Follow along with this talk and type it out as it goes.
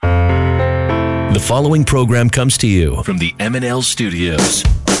The following program comes to you from the M&L Studios.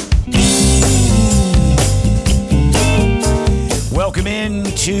 Welcome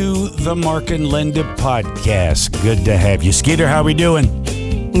into the Mark and Lynda podcast. Good to have you. Skeeter, how are we doing?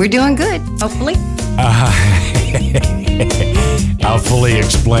 We're doing good, hopefully. I'll fully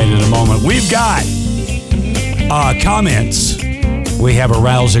explain in a moment. We've got comments. We have a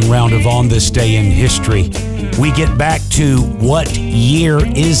rousing round of On This Day in History. We get back to what year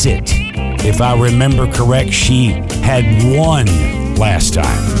is it? If I remember correct, she had won last time.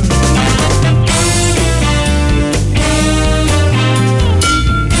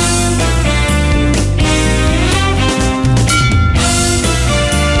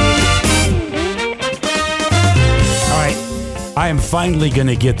 I am finally going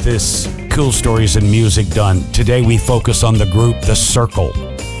to get this cool stories and music done. Today we focus on the group The Circle.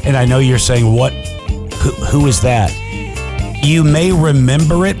 And I know you're saying, what? Who is that? You may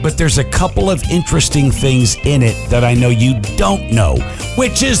remember it, but there's a couple of interesting things in it that I know you don't know,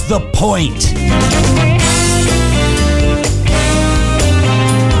 which is the point.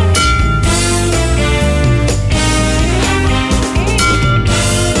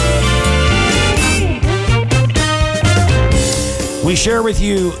 We share with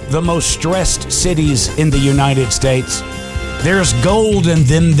you the most stressed cities in the United States. There's gold in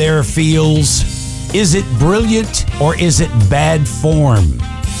them there fields. Is it brilliant or is it bad form?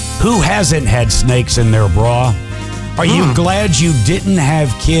 Who hasn't had snakes in their bra? Are you glad you didn't have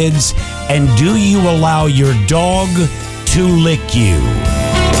kids? And do you allow your dog to lick you?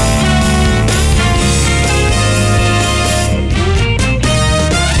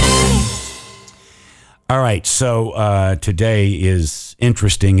 All right, so today is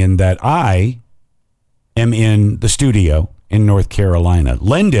interesting in that I am in the studio in North Carolina.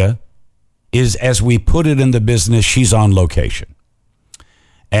 Lynda is, as we put it in the business, she's on location.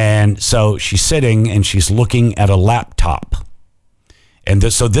 And so she's sitting and she's looking at a laptop.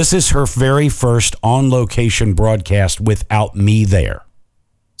 And so this is her very first on-location broadcast without me there.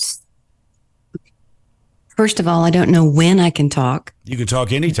 First of all, I don't know when I can talk. You can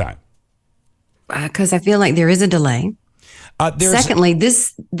talk anytime. Because I feel like there is a delay. Secondly,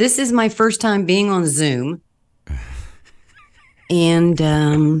 this is my first time being on Zoom. And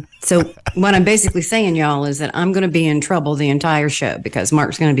so what I'm basically saying, y'all, is that I'm going to be in trouble the entire show because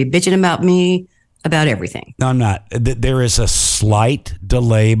Mark's going to be bitching about me about everything. No, I'm not. There is a slight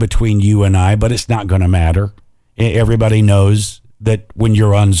delay between you and I, but it's not going to matter. Everybody knows that when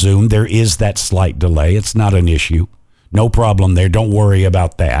you're on Zoom, there is that slight delay. It's not an issue. No problem there. Don't worry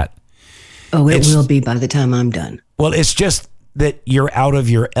about that. Oh, it will be by the time I'm done. Well, it's just that you're out of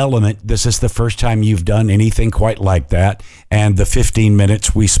your element. This is the first time you've done anything quite like that. And the 15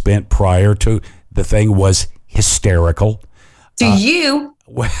 minutes we spent prior to the thing was hysterical. To you?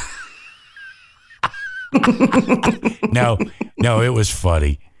 No, it was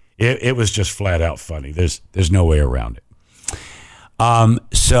funny. It was just flat out funny. There's no way around it.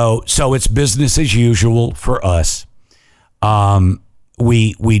 So it's business as usual for us.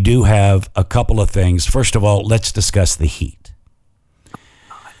 We do have a couple of things. First of all, let's discuss the heat.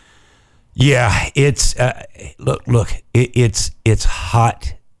 Yeah, it's it's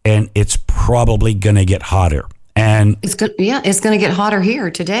hot, and it's probably going to get hotter. And it's going to get hotter here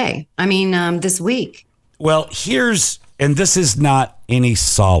today. I mean, this week. Well, and this is not any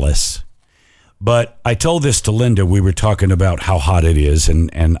solace, but I told this to Lynda. We were talking about how hot it is,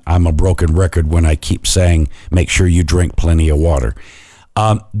 and I'm a broken record when I keep saying, make sure you drink plenty of water.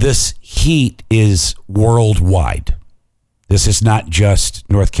 This heat is worldwide. This is not just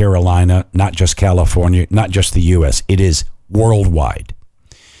North Carolina, not just California, not just the U.S. It is worldwide.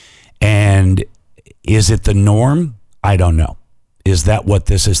 And is it the norm? I don't know. Is that what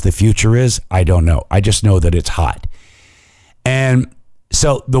the future is? I don't know. I just know that it's hot. And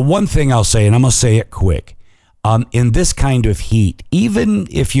so the one thing I'll say, and I'm going to say it quick, in this kind of heat, even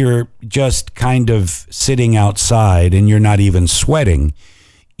if you're just kind of sitting outside and you're not even sweating,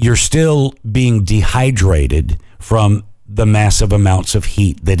 you're still being dehydrated from the massive amounts of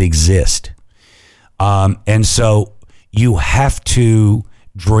heat that exist. And so you have to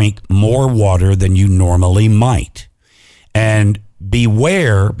drink more water than you normally might. And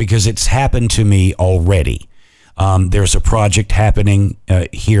beware, because it's happened to me already. There's a project happening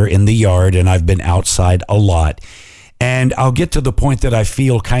here in the yard, and I've been outside a lot. And I'll get to the point that I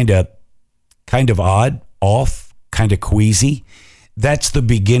feel kind of odd, off, kind of queasy. That's the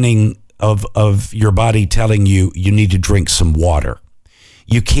beginning of your body telling you need to drink some water.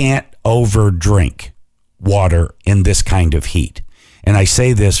 You can't over drink water in this kind of heat. And I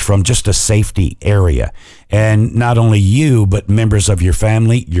say this from just a safety area. And not only you, but members of your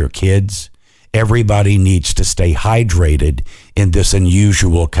family, your kids, Everybody needs to stay hydrated in this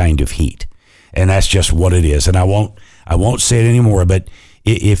unusual kind of heat. And that's just what it is. And I won't say it anymore, but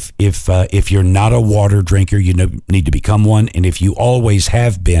if you're not a water drinker, you need to become one. And if you always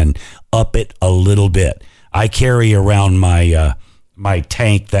have been, up it a little bit. I carry around my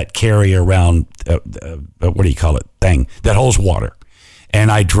tank that carry around, what do you call it, thing that holds water.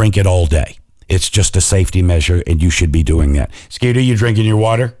 And I drink it all day. It's just a safety measure, and you should be doing that. Skeeter, you drinking your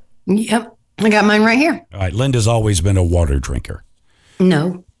water? Yep. I got mine right here. All right. Lynda's always been a water drinker.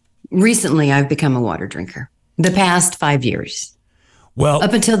 No. Recently, I've become a water drinker. The past 5 years. Well,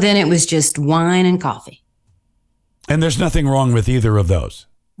 up until then, it was just wine and coffee. And there's nothing wrong with either of those.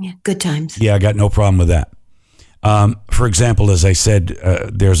 Yeah, good times. Yeah, I got no problem with that. For example, as I said,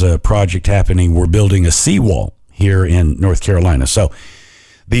 there's a project happening. We're building a seawall here in North Carolina. So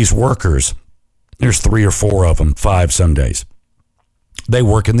these workers, there's 3 or 4 of them, 5 some days. They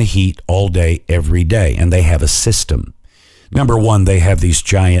work in the heat all day, every day, and they have a system. Number one, they have these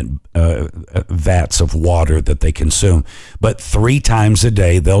giant vats of water that they consume. But 3 times a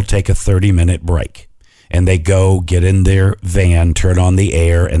day, they'll take a 30-minute break. And they go get in their van, turn on the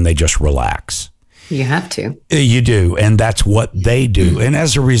air, and they just relax. You have to. You do, and that's what they do. And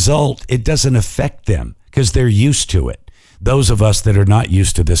as a result, it doesn't affect them because they're used to it. Those of us that are not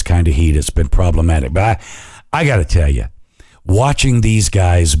used to this kind of heat, it's been problematic. But I got to tell you, watching these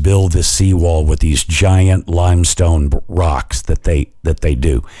guys build this seawall with these giant limestone rocks that they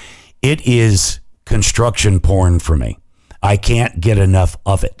do, it is construction porn for me. I can't get enough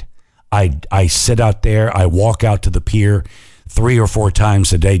of it. I sit out there, I walk out to the pier 3 or 4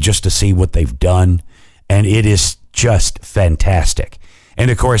 times a day just to see what they've done, and it is just fantastic.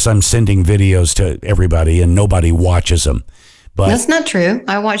 And of course, I'm sending videos to everybody, and nobody watches them. But that's not true.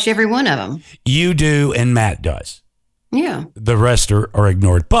 I watch every one of them. You do, and Matt does. Yeah. The rest are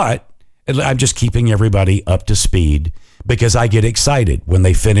ignored. But I'm just keeping everybody up to speed because I get excited when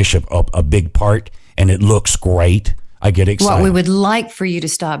they finish a big part and it looks great. I get excited. What we would like for you to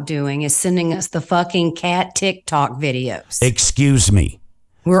stop doing is sending us the fucking cat TikTok videos. Excuse me.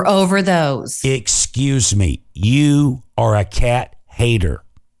 We're over those. Excuse me. You are a cat hater.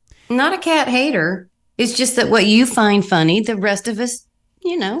 Not a cat hater. It's just that what you find funny, the rest of us,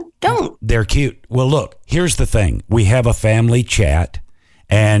 don't. They're cute. Well, look, here's the thing. We have a family chat,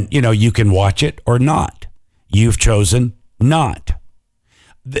 and, you can watch it or not. You've chosen not.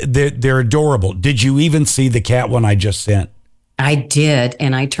 They're adorable. Did you even see the cat one I just sent? I did,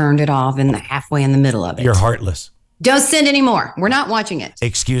 and I turned it off halfway in the middle of it. You're heartless. Don't send any more. We're not watching it.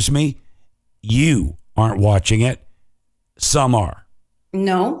 Excuse me? You aren't watching it. Some are.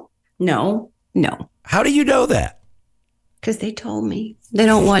 No. How do you know that? Because they told me. They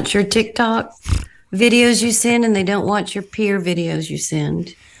don't watch your TikTok videos you send, and they don't watch your peer videos you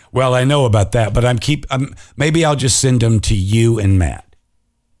send. Well, I know about that, but maybe I'll just send them to you and Matt.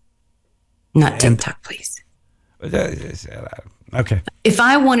 Not TikTok, please. Okay. If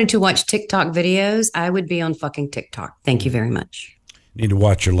I wanted to watch TikTok videos, I would be on fucking TikTok. Thank you very much. Need to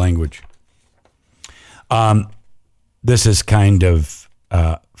watch your language. This is kind of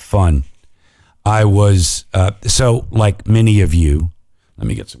fun. I was, so like many of you, let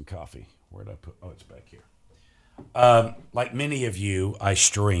me get some coffee. Where did I put, it's back here. Like many of you, I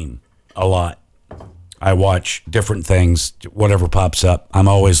stream a lot. I watch different things, whatever pops up. I'm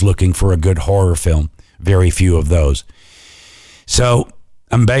always looking for a good horror film. Very few of those. So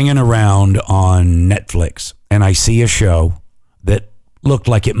I'm banging around on Netflix, and I see a show that looked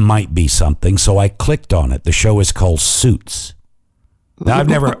like it might be something. So I clicked on it. The show is called Suits. Now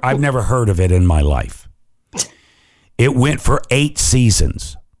I've never heard of it in my life. It went for 8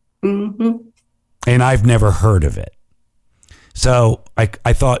 seasons, and I've never heard of it. So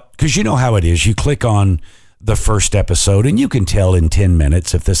I thought, because you know how it is, you click on the first episode and you can tell in 10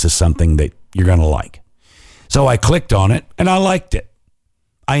 minutes if this is something that you're going to like. So I clicked on it and I liked it.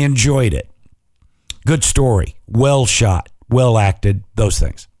 I enjoyed it. Good story, well shot, well acted, those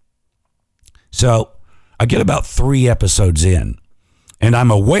things. So I get about 3 episodes in, and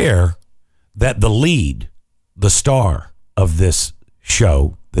I'm aware that the lead, the star of this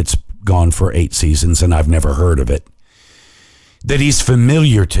show that's gone for 8 seasons and I've never heard of it, that he's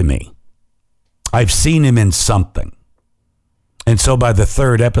familiar to me. I've seen him in something. And so by the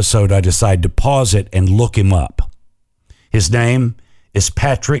 3rd episode, I decide to pause it and look him up. His name is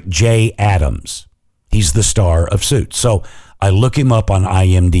Patrick J. Adams. He's the star of Suits. So I look him up on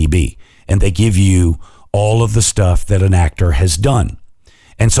IMDb, and they give you all of the stuff that an actor has done.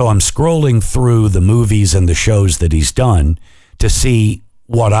 And so I'm scrolling through the movies and the shows that he's done to see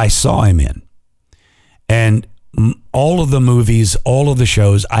what I saw him in. And all of the movies, all of the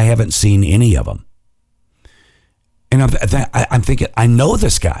shows, I haven't seen any of them. And I'm thinking, I know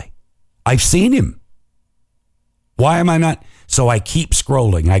this guy. I've seen him. Why am I not? So I keep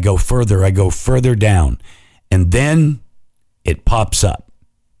scrolling. I go further down. And then it pops up.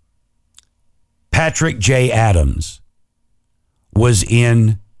 Patrick J. Adams was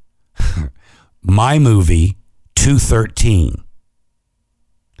in my movie 213.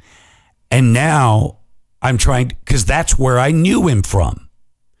 And now I'm trying, because that's where I knew him from.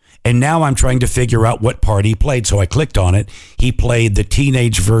 And now I'm trying to figure out what part he played. So I clicked on it. He played the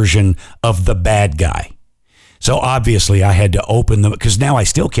teenage version of the bad guy. So obviously I had to open them, because now I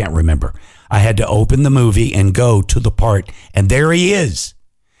still can't remember. I had to open the movie and go to the part, and there he is.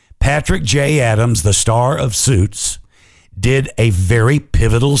 Patrick J. Adams, the star of Suits, did a very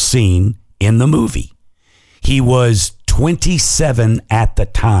pivotal scene in the movie. He was 27 at the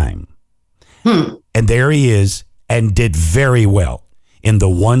time. And there he is, and did very well in the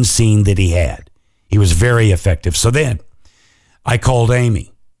one scene that he had. He was very effective. So then I called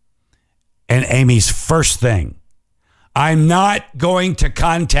Amy, and Amy's first thing, I'm not going to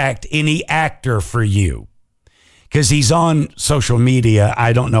contact any actor for you because he's on social media.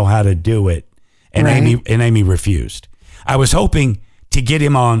 I don't know how to do it. And right. Amy refused. I was hoping to get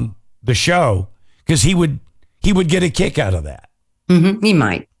him on the show because he would get a kick out of that. Mm-hmm. He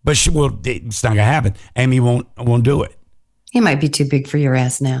might. But it's not going to happen. Amy won't do it. He might be too big for your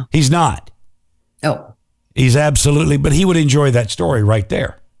ass now. He's not. Oh. He's absolutely, but he would enjoy that story right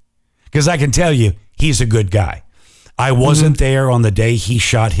there. Because I can tell you, he's a good guy. I wasn't there on the day he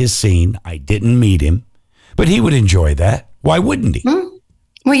shot his scene. I didn't meet him. But he would enjoy that. Why wouldn't he?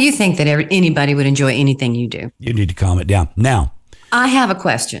 Well, you think that anybody would enjoy anything you do. You need to calm it down. Now. I have a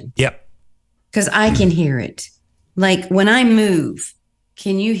question. Yep. Because I can hear it. Like when I move,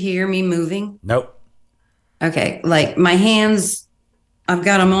 can you hear me moving? Nope. Okay. Like my hands, I've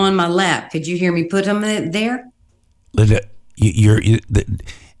got them on my lap. Could you hear me put them there? Lynda,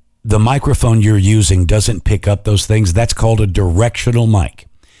 the microphone you're using doesn't pick up those things. That's called a directional mic.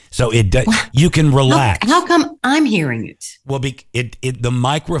 So you can relax. How come I'm hearing it? Well, the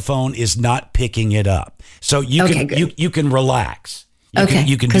microphone is not picking it up. So you can relax. You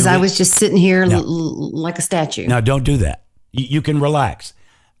can because I was just sitting here like a statue. Now, don't do that. You can relax.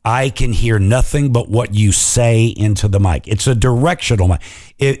 I can hear nothing but what you say into the mic. It's a directional mic.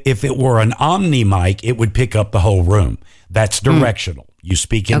 If it were an omni mic, it would pick up the whole room. That's directional. You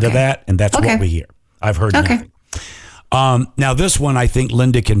speak into that, and that's what we hear. I've heard nothing. Now, this one I think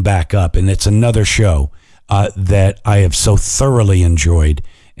Lynda can back up, and it's another show that I have so thoroughly enjoyed,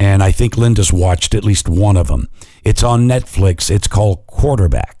 and I think Lynda's watched at least one of them. It's on Netflix. It's called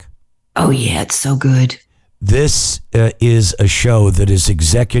Quarterback. Oh, yeah, it's so good. This is a show that is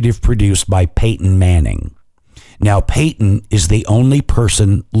executive produced by Peyton Manning. Now, Peyton is the only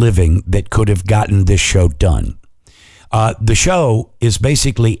person living that could have gotten this show done. The show is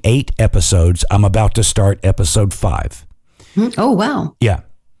basically 8 episodes. I'm about to start episode 5. Oh, wow. Yeah.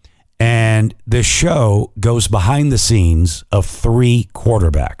 And the show goes behind the scenes of 3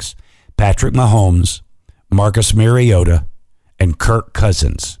 quarterbacks, Patrick Mahomes, Marcus Mariota, and Kirk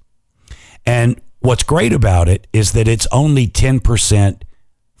Cousins. And what's great about it is that it's only 10%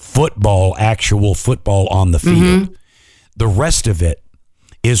 actual football on the field. The rest of it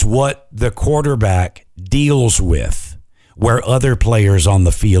is what the quarterback deals with, where other players on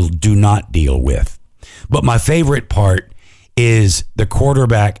the field do not deal with. But my favorite part is the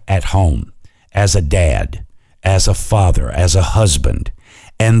quarterback at home, as a dad, as a father, as a husband,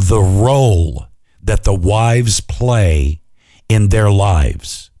 and the role that the wives play in their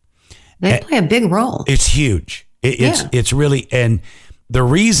lives. They play a big role. It's huge. It's really, and the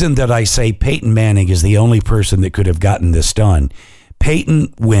reason that I say Peyton Manning is the only person that could have gotten this done,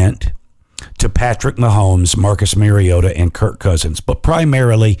 Peyton went to Patrick Mahomes, Marcus Mariota, and Kirk Cousins, but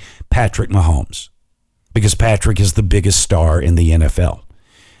primarily Patrick Mahomes, because Patrick is the biggest star in the NFL.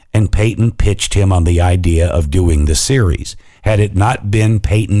 And Peyton pitched him on the idea of doing the series. Had it not been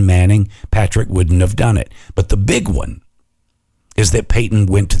Peyton Manning, Patrick wouldn't have done it. But the big one is that Peyton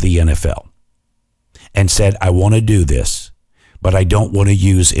went to the NFL and said, I want to do this, but I don't want to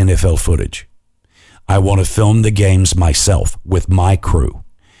use NFL footage. I want to film the games myself with my crew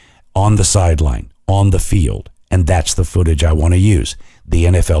on the sideline, on the field, and that's the footage I want to use. The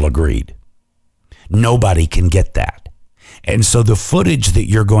NFL agreed. Nobody can get that. And so the footage that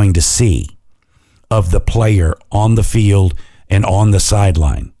you're going to see of the player on the field and on the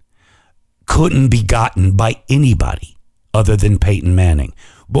sideline couldn't be gotten by anybody other than Peyton Manning.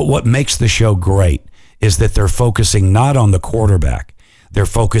 But what makes the show great is that they're focusing not on the quarterback, they're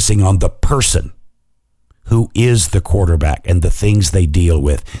focusing on the person who is the quarterback and the things they deal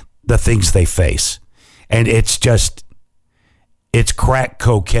with, the things they face. And it's crack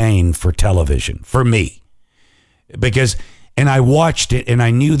cocaine for television, for me. And I watched it and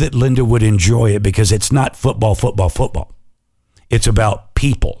I knew that Lynda would enjoy it because it's not football. It's about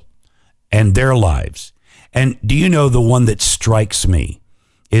people and their lives. And do you know the one that strikes me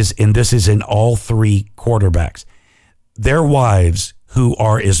is, and this is in all three quarterbacks, their wives who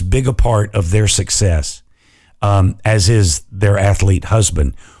are as big a part of their success as is their athlete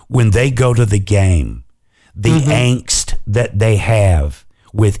husband, when they go to the game, the angst that they have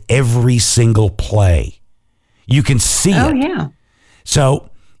with every single play, you can see it. Oh, yeah.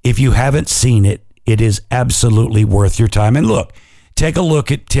 So if you haven't seen it, it is absolutely worth your time. And look, take a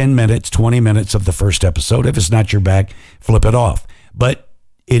look at 10 minutes, 20 minutes of the first episode. If it's not your bag, flip it off. But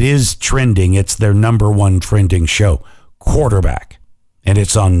it is trending. It's their number one trending show, Quarterback, and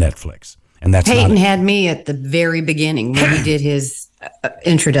it's on Netflix. And that's Peyton had me at the very beginning when he did his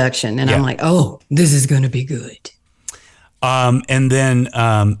introduction, and I'm like, oh, this is going to be good. And then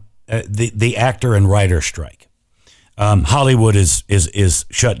the actor and writer strike. Hollywood is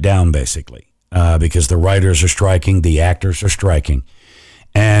shut down basically because the writers are striking, the actors are striking,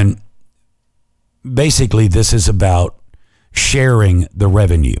 and basically this is about sharing the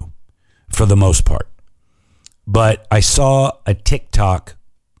revenue for the most part. But I saw a TikTok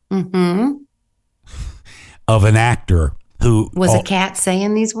of an actor who was a cat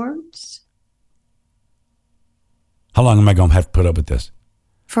saying these words. How long am I going to have to put up with this?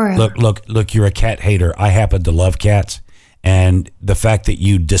 Forever. Look, you're a cat hater. I happen to love cats, and the fact that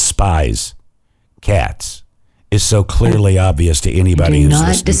you despise cats is so clearly obvious to anybody who's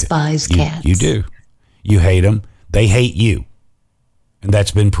listening. Do not despise cats. You do. You hate them. They hate you, and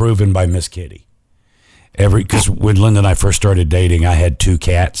that's been proven by Miss Kitty. Because when Lynda and I first started dating, I had 2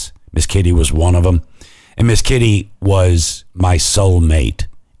 cats. Miss Kitty was one of them, and Miss Kitty was my soulmate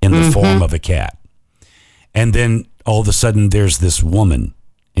in the form of a cat. And then all of a sudden, there's this woman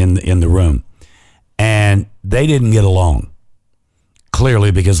in the room, and they didn't get along.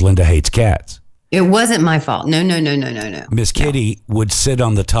 Clearly, because Lynda hates cats. It wasn't my fault. No. Miss Kitty would sit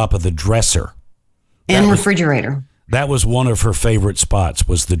on the top of the dresser and refrigerator. That was one of her favorite spots,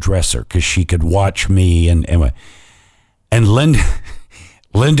 was the dresser, because she could watch me and Lynda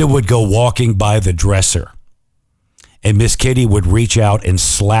would go walking by the dresser, and Miss Kitty would reach out and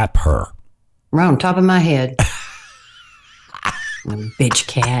slap her right on top of my head. Bitch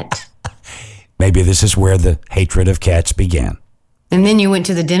cat. Maybe this is where the hatred of cats began. And then you went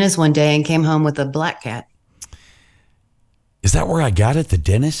to the dentist one day and came home with a black cat. Is that where I got it, the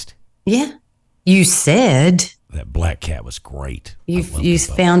dentist? Yeah. You said that black cat was great. You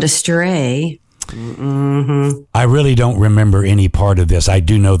found a stray. I really don't remember any part of this. I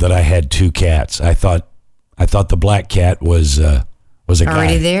do know that I had 2 cats. I thought the black cat was a guy.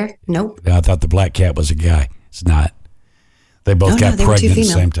 Already there? Nope. I thought the black cat was a guy. It's not. They both got pregnant at the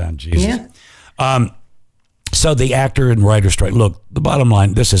same time. Jesus. Yeah. So the actor and writer strike. Look, the bottom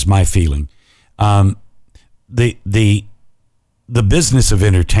line. This is my feeling. The business of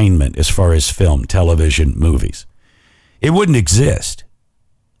entertainment, as far as film, television, movies, it wouldn't exist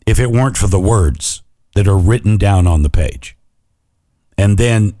if it weren't for the words that are written down on the page, and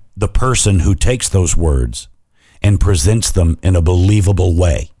then the person who takes those words and presents them in a believable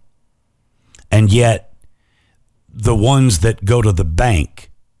way. And yet, the ones that go to the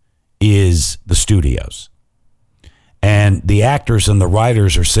bank is the studios. And the actors and the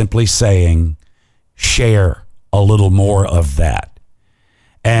writers are simply saying, share a little more of that.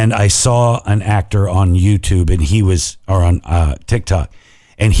 And I saw an actor on YouTube, and or on TikTok,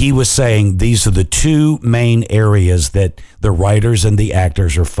 and he was saying these are the 2 main areas that the writers and the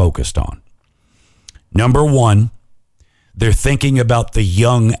actors are focused on. Number 1, they're thinking about the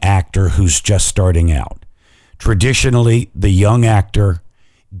young actor who's just starting out. Traditionally, the young actor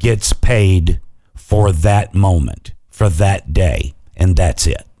gets paid for that moment, for that day, and that's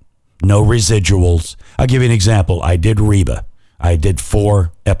it. No residuals. I'll give you an example. I did Reba. I did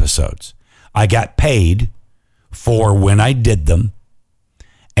 4 episodes. I got paid for when I did them,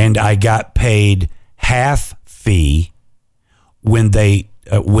 and I got paid half fee when they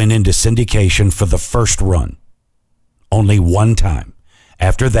went into syndication for the first run. Only one time.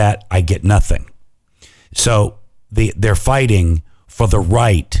 After that, I get nothing. So they're fighting for the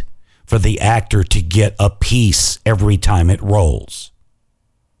right for the actor to get a piece every time it rolls.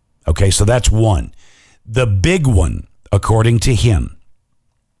 Okay, so that's one. The big one, according to him,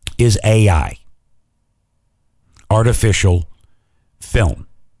 is AI, artificial film.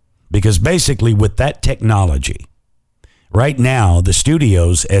 Because basically with that technology, Right now, the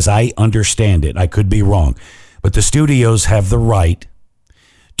studios, as I understand it, I could be wrong, but the studios have the right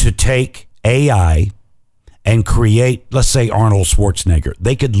to take AI and create, let's say, Arnold Schwarzenegger.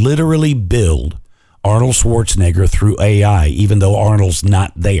 They could literally build Arnold Schwarzenegger through AI, even though Arnold's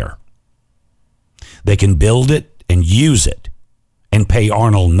not there. They can build it and use it and pay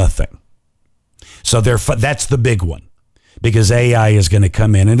Arnold nothing. So that's the big one, because AI is going to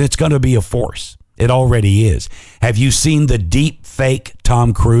come in and it's going to be a force. It already is. Have you seen the deep fake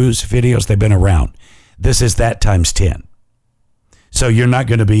Tom Cruise videos? They've been around. This is that times 10. So you're not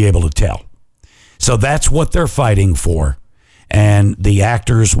going to be able to tell. So that's what they're fighting for. And the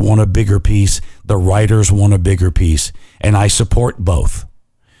actors want a bigger piece. The writers want a bigger piece. And I support both,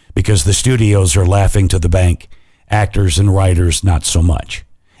 because the studios are laughing to the bank. Actors and writers, not so much.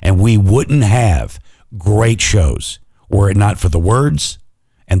 And we wouldn't have great shows were it not for the words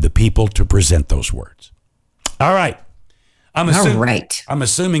and the people to present those words. All right. I'm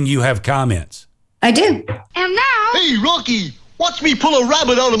assuming you have comments. I do. And now... Hey, Rocky, watch me pull a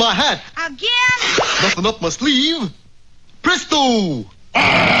rabbit out of my hat. Again? Nothing up my sleeve. Presto! Wrong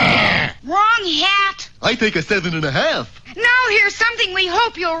hat. I take a 7.5. Now here's something we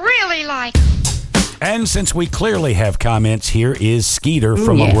hope you'll really like. And since we clearly have comments, here is Skeeter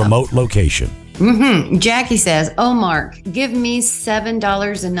from a remote location. Jackie says, oh, Mark, give me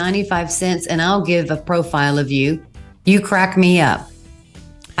 $7.95 and I'll give a profile of you. You crack me up.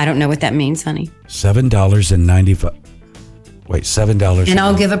 I don't know what that means, honey. $7.95. Wait, $7. And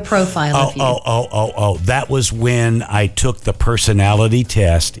I'll give a profile of you. Oh. That was when I took the personality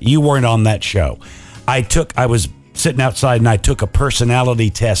test. You weren't on that show. I was sitting outside and I took a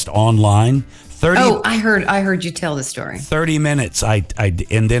personality test online. I heard you tell the story. 30 minutes.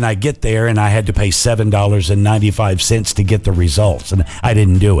 And then I get there and I had to pay $7.95 to get the results. And I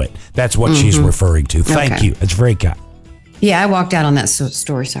didn't do it. That's what she's referring to. Thank you. It's very kind. Yeah, I walked out on that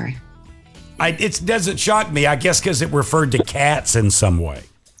story. Sorry. It doesn't shock me, I guess, because it referred to cats in some way.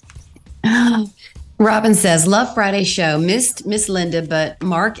 Robin says, love Friday's show. Missed Miss Lynda, but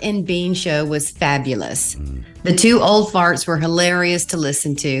Mark and Bean show was fabulous. The two old farts were hilarious to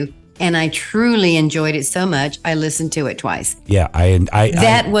listen to, and I truly enjoyed it so much, I listened to it twice. Yeah,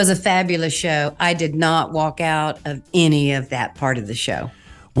 that was a fabulous show. I did not walk out of any of that part of the show.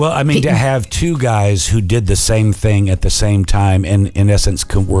 Well, I mean, to have two guys who did the same thing at the same time and, in essence,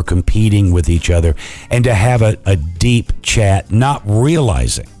 were competing with each other, and to have a deep chat, not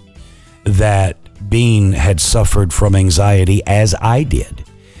realizing that Bean had suffered from anxiety as I did.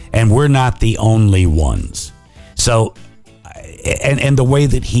 And we're not the only ones. So, and the way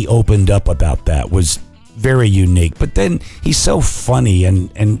that he opened up about that was very unique. But then he's so funny,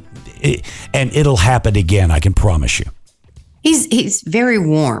 and it'll happen again, I can promise you. He's very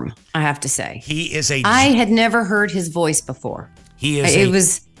warm, I have to say. I had never heard his voice before. It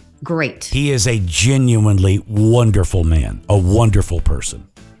was great. He is a genuinely wonderful man, a wonderful person.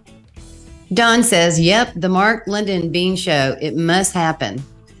 Don says, yep, the Mark, Lynda, and Bean show. It must happen.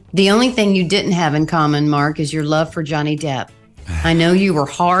 The only thing you didn't have in common, Mark, is your love for Johnny Depp. I know you were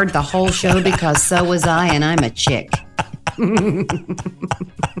hard the whole show because so was I, and I'm a chick.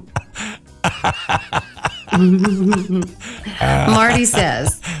 Marty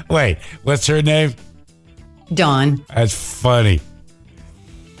says, wait, what's her name? Dawn. That's funny.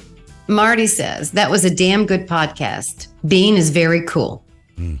 Marty says, that was a damn good podcast. Bean is very cool.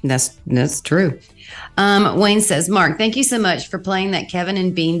 That's true. Wayne says, Mark, thank you so much for playing that Kevin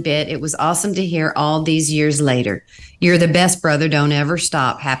and Bean bit. It was awesome to hear all these years later. You're the best, brother. Don't ever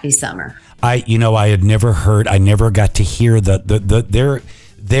stop. Happy summer. I had never heard, I never got to hear their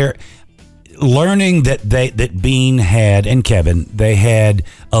learning that Bean had, and Kevin, they had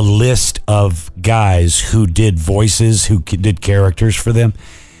a list of guys who did voices, who did characters for them.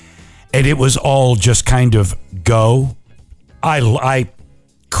 And it was all just kind of go. I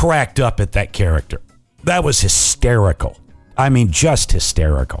cracked up at that character. That was hysterical. I mean, just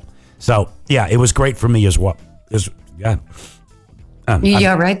hysterical. So, yeah, it was great for me as well. You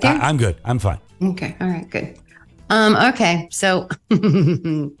all right there? I'm good. I'm fine. Okay. All right. Good. Okay. So,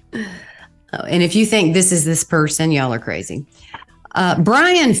 and if you think this is this person, y'all are crazy.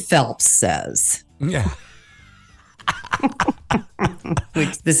 Brian Phelps says. Yeah.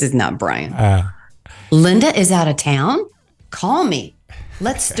 Which this is not Brian. Lynda is out of town? Call me.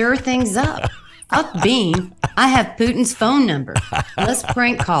 Let's stir things up. Fuck Bean. I have Putin's phone number. Let's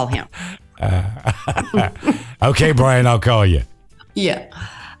prank call him. Okay, Brian, I'll call you. Yeah.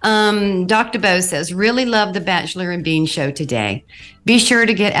 Dr. Bo says, really love the Bachelor and Bean show today. Be sure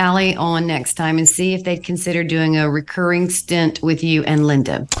to get Allie on next time and see if they'd consider doing a recurring stint with you and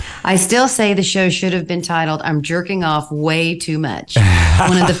Lynda. I still say the show should have been titled, I'm Jerking Off Way Too Much.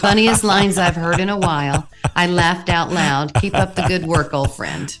 One of the funniest lines I've heard in a while. I laughed out loud. Keep up the good work, old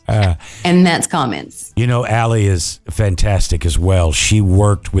friend. And Matt's comments. You know, Allie is fantastic as well. She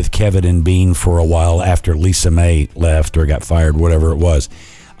worked with Kevin and Bean for a while after Lisa May left or got fired, whatever it was.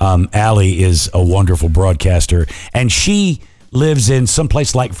 Allie is a wonderful broadcaster, and she lives in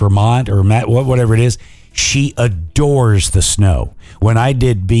someplace like Vermont or whatever it is. She adores the snow. When I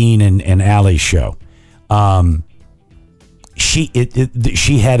did Bean and Allie's show,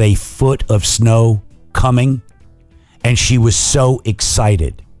 she had a foot of snow coming, and she was so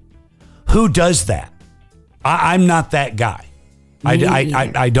excited. Who does that? I'm not that guy.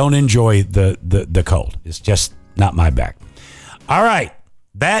 I don't enjoy the cold. It's just not my bag. All right.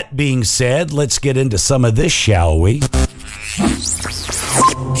 That being said, let's get into some of this, shall we?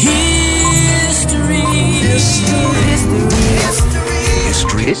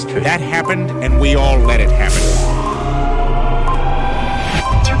 History. That happened, and we all let it happen.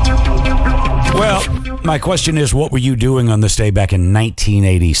 Well, my question is, what were you doing on this day back in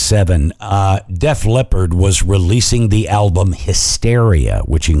 1987? Def Leppard was releasing the album Hysteria,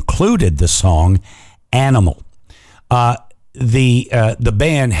 which included the song Animal. The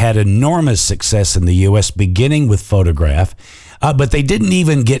band had enormous success in the U.S., beginning with Photograph, but they didn't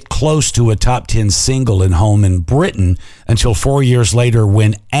even get close to a top 10 single in home in Britain until 4 years later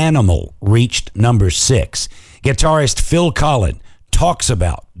when Animal reached number 6. Guitarist Phil Collin talks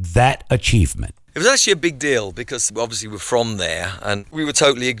about that achievement. It was actually a big deal because obviously we're from there and we were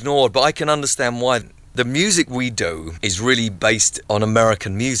totally ignored, but I can understand why. The music we do is really based on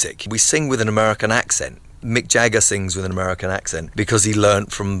American music. We sing with an American accent. Mick Jagger sings with an American accent because he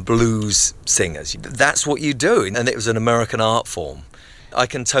learnt from blues singers. That's what you do, and it was an American art form. I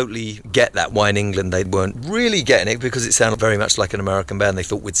can totally get that, why in England they weren't really getting it, because it sounded very much like an American band. They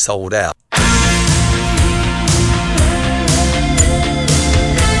thought we'd sold out.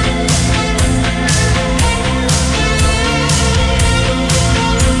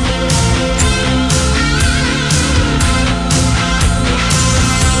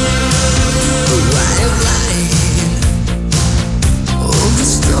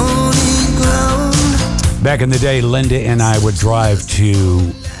 Back in the day, Lynda and I would drive to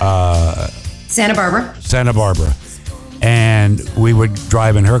Santa Barbara, and we would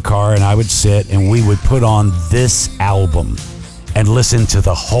drive in her car, and I would sit, and we would put on this album and listen to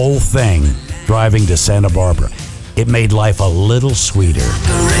the whole thing driving to Santa Barbara. It made life a little sweeter.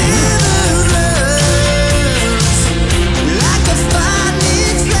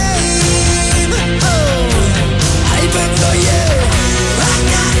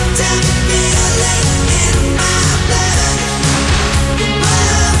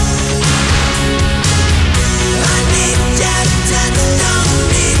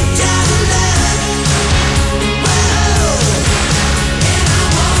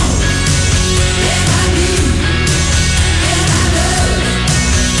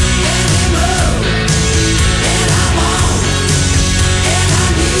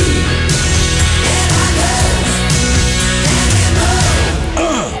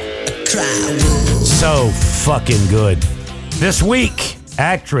 So fucking good. This week,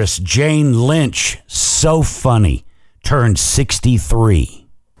 actress Jane Lynch, so funny, turned 63.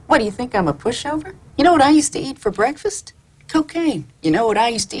 What, do you think I'm a pushover? You know what I used to eat for breakfast? Cocaine. You know what I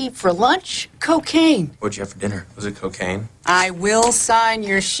used to eat for lunch? Cocaine. What'd you have for dinner? Was it cocaine? I will sign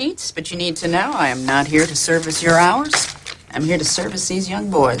your sheets, but you need to know I am not here to service your hours. I'm here to service these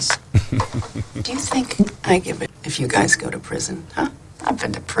young boys. Do you think I give it if you guys go to prison, huh? I've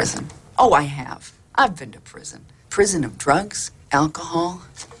been to prison. Oh, I have. I've been to prison. Prison of drugs, alcohol,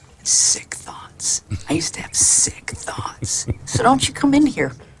 and sick thoughts. I used to have sick thoughts. So don't you come in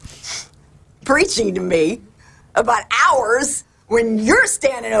here preaching to me about hours when you're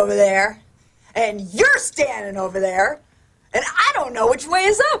standing over there and you're standing over there and I don't know which way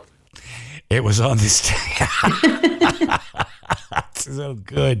is up. It was on this day. So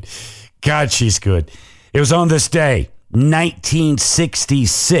good. God, she's good. It was on this day,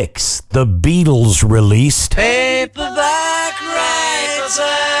 1966, the Beatles released Paperback Writer.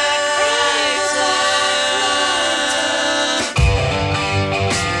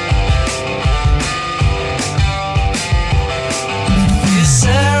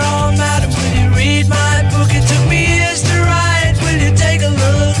 Sarah, madam, will you read my book? It took me years to write. Will you take a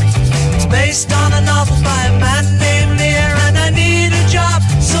look? It's based on a novel by a man named Lear, and I need a job,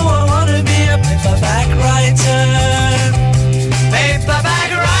 so I want to be a paperback writer.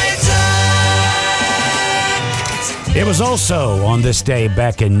 Paperback writer. was also on this day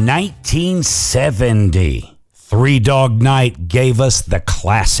back in 1970. Three Dog Night gave us the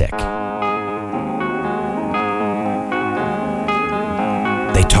classic.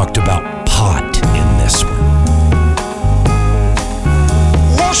 They talked about pot in this one.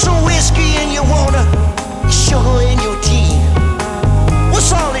 Want some whiskey in your water, sugar in your tea?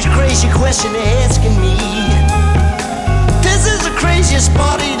 What's all this crazy question they're asking me? This is the craziest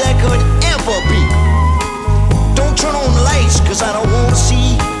party that could ever be. Don't turn on the lights, cause I don't wanna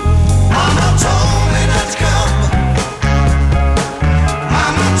see. Mama told me not to come.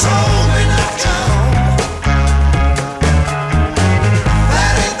 Mama told me not to come.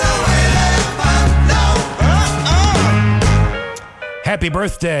 That ain't the way that I know. Happy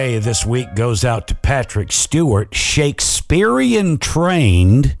birthday this week goes out to Patrick Stewart, Shakespearean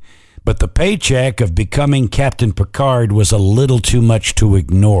trained, but the paycheck of becoming Captain Picard was a little too much to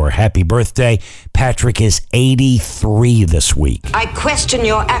ignore. Happy birthday. Patrick is 83 this week. I question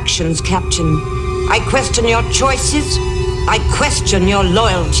your actions, Captain. I question your choices. I question your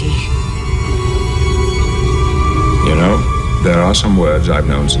loyalty. You know, there are some words I've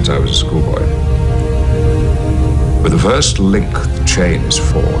known since I was a schoolboy. With the first link, the chain is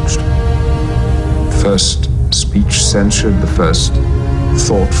forged. The first speech censured, the first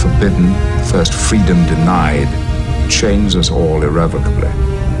thought forbidden, the first freedom denied, chains us all irrevocably.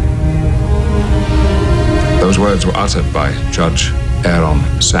 Those words were uttered by Judge Aaron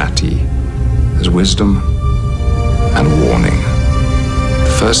Satie as wisdom and warning.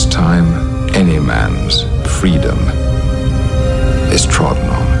 The first time any man's freedom is trodden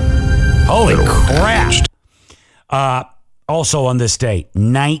on. Holy crap. Also on this day,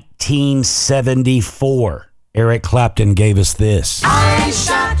 1974, Eric Clapton gave us this. I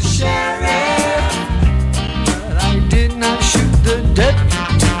shot the sheriff, but I did not shoot the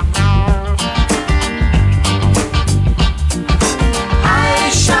deputy.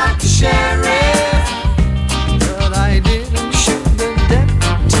 I shot the sheriff, but I didn't shoot the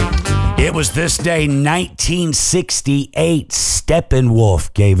deputy. It was this day, 1968,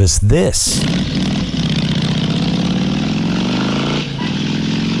 Steppenwolf gave us this.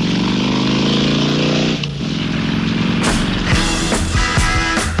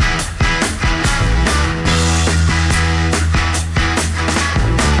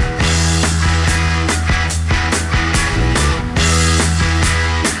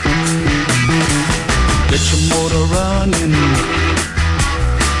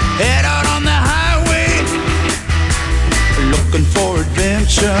 Head out on the highway, looking for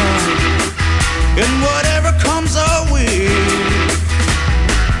adventure, and whatever comes our way.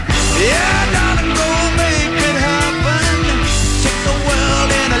 Yeah, darling, go make it happen. Take the world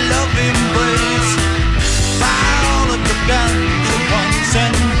in a loving embrace. Fire all of the guns at once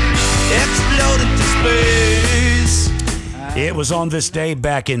and explode into space. It was on this day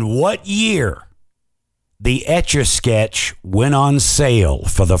back in what year the Etch-a-Sketch went on sale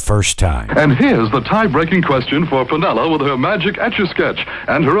for the first time? And here's the tie-breaking question for Fenella with her magic Etch-a-Sketch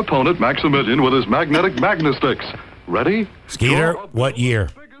and her opponent Maximilian with his magnetic Magna-Sticks. Ready? Skeeter, what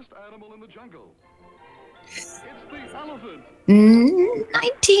year?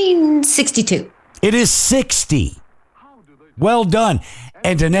 1962. It is 60. Well done.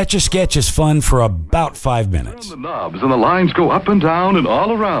 And an Etch-a-Sketch is fun for about 5 minutes. The knobs and the lines go up and down and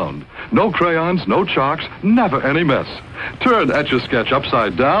all around. No crayons, no chalks, never any mess. Turn Etch-a-Sketch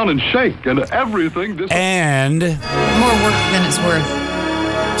upside down and shake and everything disappears. And More work than it's worth.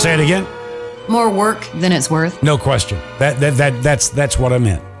 say it again. More work than it's worth. No question. That's what I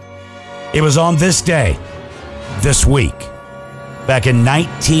meant. It was on this day, this week, back in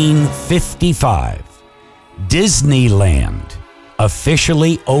 1955, Disneyland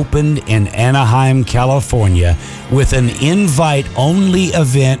officially opened in Anaheim, California, with an invite-only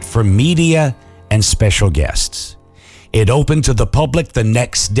event for media and special guests. It opened to the public the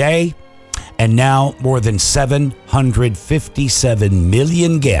next day, and now more than 757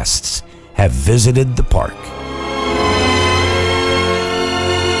 million guests have visited the park.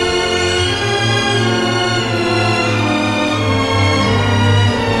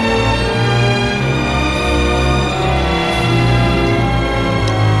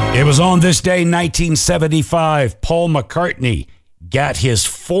 It was on this day, 1975, Paul McCartney got his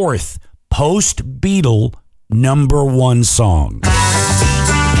fourth post-Beatle #1 song.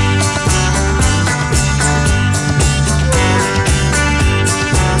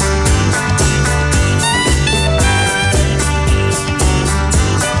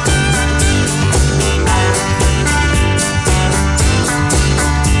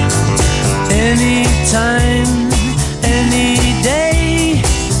 Anytime, any day,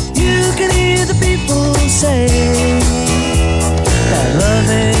 you can hear the people say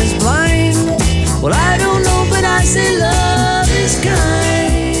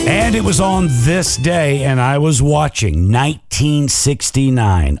was on this day, and I was watching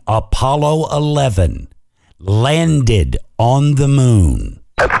 1969. Apollo 11 landed on the moon.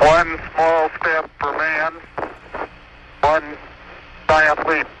 It's one small step for man, one giant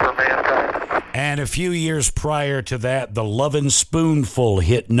leap for mankind. And a few years prior to that, the Lovin' Spoonful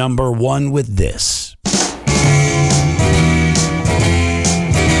hit number one with this. Do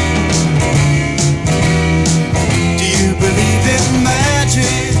you believe in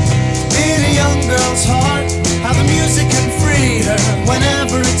magic in a young girl's heart? How the music can free her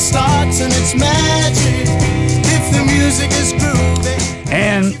whenever it starts, and it's magic if the music is groovy.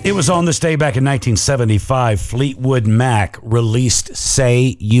 And it was on this day back in 1975, Fleetwood Mac released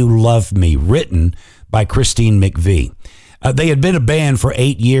Say You Love Me, written by Christine McVie. They had been a band for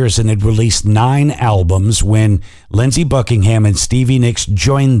 8 years and had released 9 albums when Lindsey Buckingham and Stevie Nicks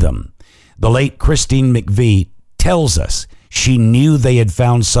joined them. The late Christine McVie tells us she knew they had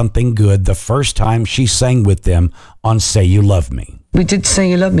found something good the first time she sang with them on Say You Love Me. We did Say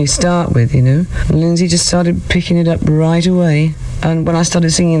You Love Me start with, you know. Lindsay just started picking it up right away. And when I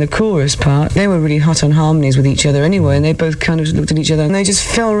started singing the chorus part, they were really hot on harmonies with each other anyway, and they both kind of looked at each other and they just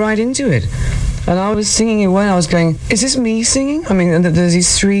fell right into it. And I was singing away, I was going, is this me singing? I mean, there's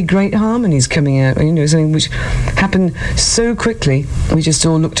these 3 great harmonies coming out, you know, something which happened so quickly. We just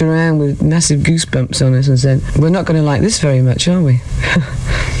all looked around with massive goosebumps on us and said, we're not going to like this very much, are we?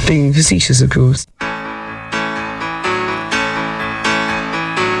 Being facetious, of course.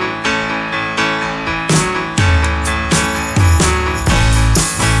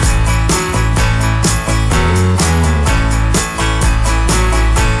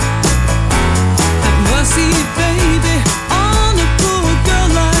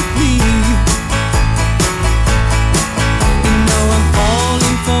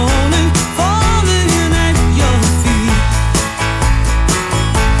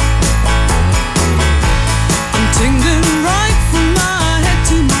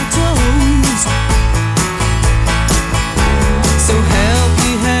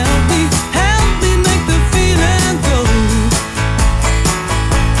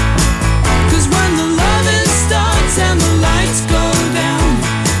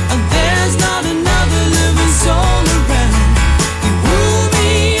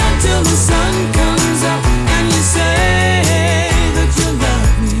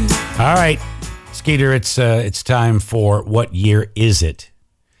 Skeeter, it's time for What Year Is It?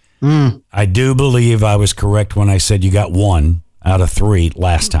 I do believe I was correct when I said you got 1 out of 3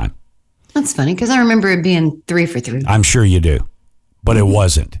 last time. That's funny because I remember it being 3 for 3. I'm sure you do, but it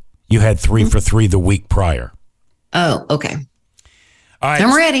wasn't. You had 3 for 3 the week prior. Oh, okay. All right.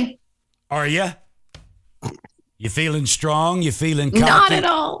 I'm ready. Are you? You feeling strong? You feeling cocky? Not at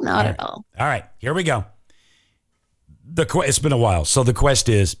all. Not at all. All right, here we go. It's been a while. So the quest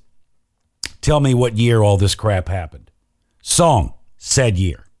is, tell me what year all this crap happened. Song, said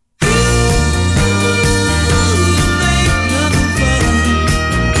year.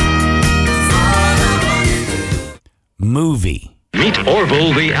 Movie. Meet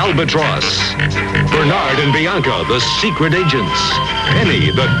Orville the Albatross, Bernard and Bianca the secret agents,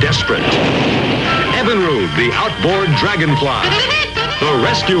 Penny the desperate, Evinrude the outboard dragonfly, the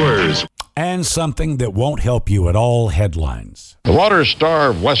rescuers. And something that won't help you at all, headlines. The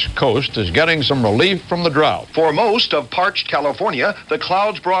water-starved West Coast is getting some relief from the drought. For most of parched California, the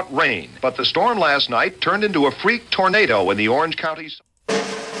clouds brought rain, but the storm last night turned into a freak tornado in the Orange County.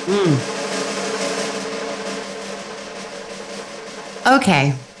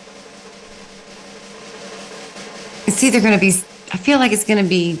 Okay. It's either going to be, I feel like it's going to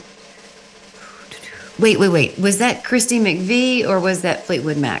be, wait. Was that Christy McVie or was that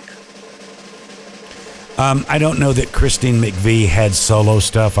Fleetwood Mac? I don't know that Christine McVie had solo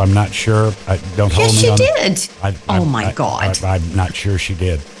stuff. I'm not sure. Don't hold me on. Yes, she did. Oh, my God. I'm not sure she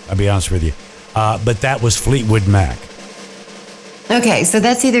did. I'll be honest with you. But that was Fleetwood Mac. Okay, so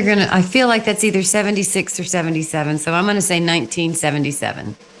that's either going to, I feel like that's either 76 or 77. So I'm going to say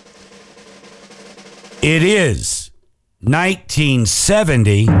 1977. It is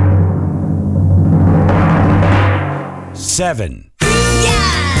 1977.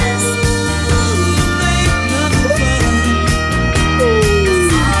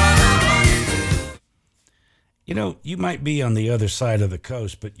 You know, you might be on the other side of the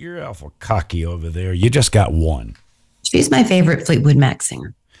coast, but you're awful cocky over there. You just got 1. She's my favorite Fleetwood Mac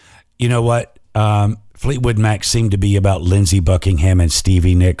singer. You know what? Fleetwood Mac seemed to be about Lindsey Buckingham and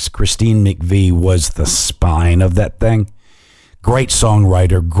Stevie Nicks. Christine McVie was the spine of that thing. Great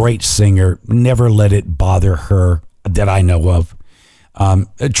songwriter, great singer. Never let it bother her that I know of. I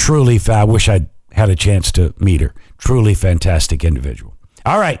wish I'd had a chance to meet her. Truly fantastic individual.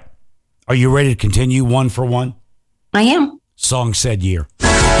 All right. Are you ready to continue 1 for 1? I am. Song said year.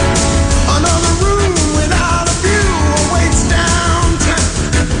 Another room without a view awaits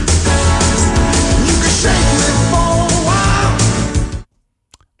downtown. You can shake me for a while.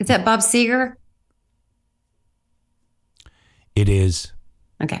 Is that Bob Seger? It is.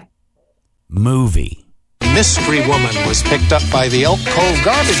 Okay. Movie. Mystery woman was picked up by the Elk Cove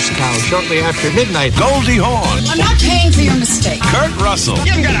garbage town shortly after midnight. Goldie Hawn. I'm not paying for your mistake. Kurt Russell.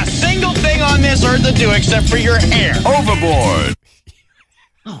 You haven't got a single thing on this earth to do except for your hair. Overboard.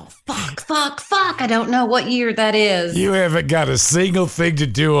 Oh, fuck. I don't know what year that is. You haven't got a single thing to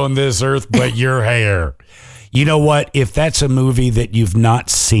do on this earth but your hair. You know what? If that's a movie that you've not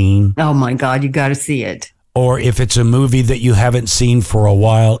seen. Oh, my God, you got to see it. Or if it's a movie that you haven't seen for a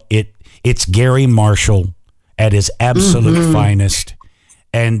while, it's Gary Marshall at his absolute finest.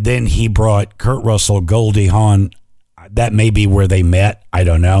 And then he brought Kurt Russell, Goldie Hawn. That may be where they met. I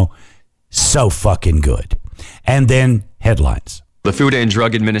don't know. So fucking good. And then headlines. The Food and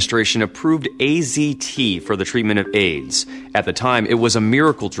Drug Administration approved AZT for the treatment of AIDS. At the time, it was a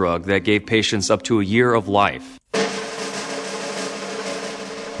miracle drug that gave patients up to a year of life.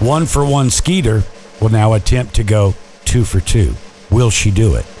 1 for 1 Skeeter will now attempt to go 2 for 2. Will she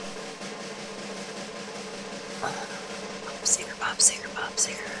do it? Bob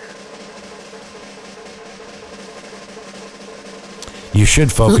Seger. You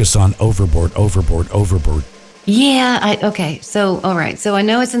should focus on overboard. Yeah, okay. So, all right. So I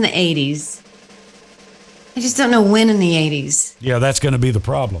know it's in the 80s. I just don't know when in the 80s. Yeah, that's going to be the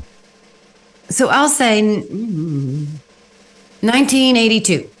problem. So I'll say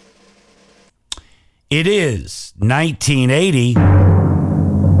 1982. It is 1980.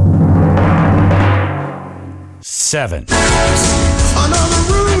 7. Another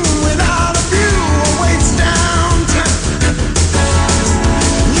room without a view awaits downtown.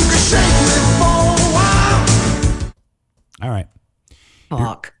 You can shake me for a while. All right.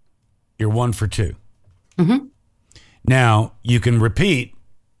 Fuck. You're 1 for 2. Mm-hmm. Now, you can repeat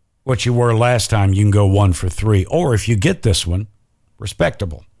what you were last time. You can go 1 for 3. Or if you get this one,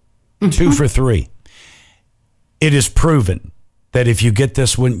 respectable. 2 for 3. It is proven that if you get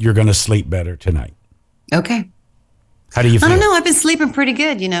this one, you're going to sleep better tonight. Okay. How do you feel? I don't know. I've been sleeping pretty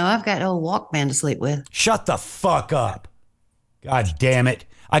good. You know, I've got old Walkman to sleep with. Shut the fuck up. God damn it.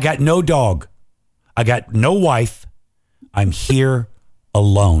 I got no dog. I got no wife. I'm here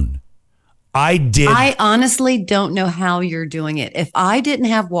alone. I honestly don't know how you're doing it. If I didn't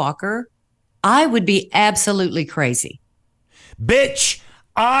have Walker, I would be absolutely crazy. Bitch,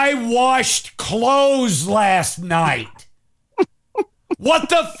 I washed clothes last night. What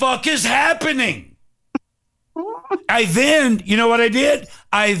the fuck is happening? You know what I did?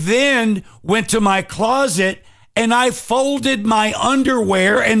 I then went to my closet and I folded my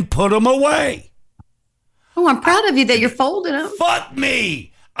underwear and put them away. Oh, I'm proud of you that you're folding them. Fuck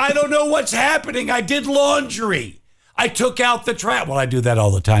me. I don't know what's happening. I did laundry. I took out the trash. Well, I do that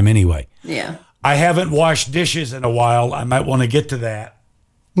all the time anyway. Yeah. I haven't washed dishes in a while. I might want to get to that.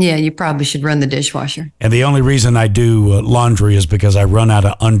 Yeah, you probably should run the dishwasher. And the only reason I do laundry is because I run out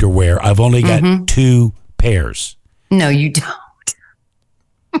of underwear. I've only got 2 pairs. No, you don't.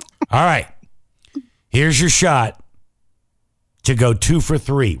 All right. Here's your shot to go 2 for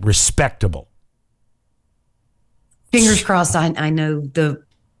 3. Respectable. Fingers crossed I know the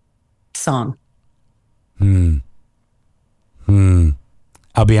song. I'll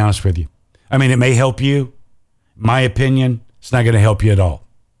be honest with you. I mean, it may help you. My opinion, it's not going to help you at all.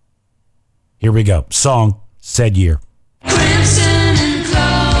 Here we go. Song, said year. Crimson and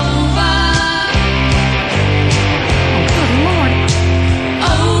clover. Good Lord.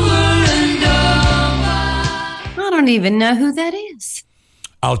 Over and over. I don't even know who that is.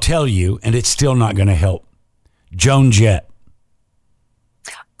 I'll tell you, and it's still not going to help. Joan Jett.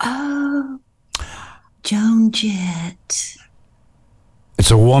 Oh, Joan Jett.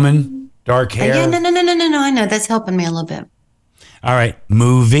 It's a woman, dark hair. Yeah, no. I know. That's helping me a little bit. All right.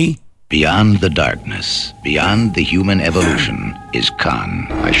 Movie. Beyond the darkness, beyond the human evolution, is Khan.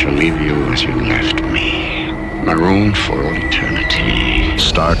 I shall leave you as you left me, marooned for all eternity.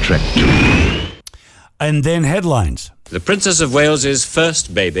 Star Trek II. And then headlines. The Princess of Wales's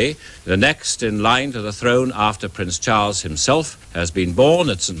first baby, the next in line to the throne after Prince Charles himself, has been born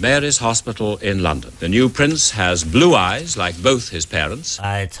at St Mary's Hospital in London. The new prince has blue eyes like both his parents.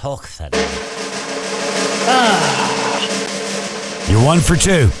 I talk that. You're 1 for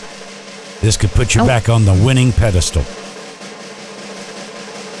 2. This could put you back on the winning pedestal.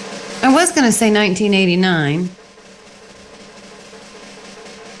 I was going to say 1989,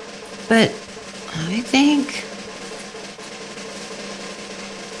 but I think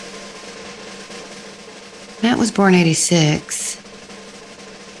was born 86.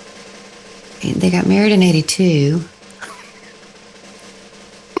 They got married in 82.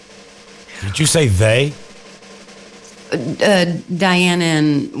 Did you say they? Diana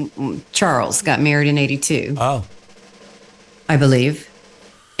and Charles got married in 82. Oh. I believe.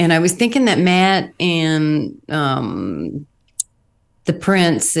 And I was thinking that Matt and the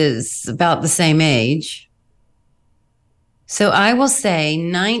Prince is about the same age. So I will say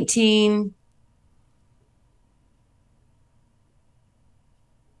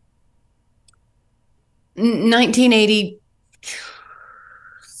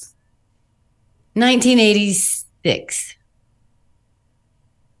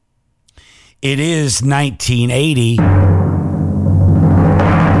It is 1980.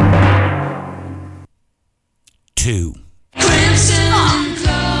 Two.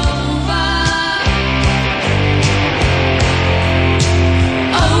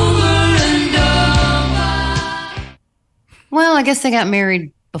 Well, I guess they got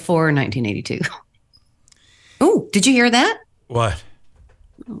married before 1982. Oh, did you hear that? What?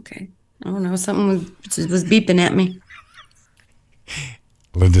 Okay. I don't know. Something was beeping at me.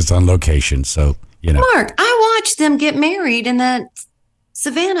 Lynda's on location, so, you know. Mark, I watched them get married in that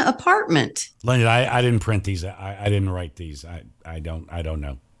Savannah apartment. Lynda, I didn't print these. I didn't write these. I don't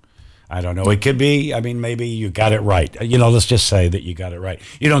know. I don't know. It could be, I mean, maybe you got it right. You know, let's just say that you got it right.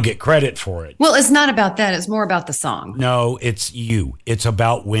 You don't get credit for it. Well, it's not about that. It's more about the song. No, it's you. It's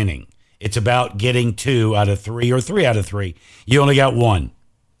about winning. It's about getting 2 out of 3 or 3 out of 3. You only got 1.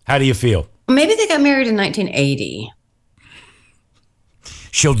 How do you feel? Maybe they got married in 1980.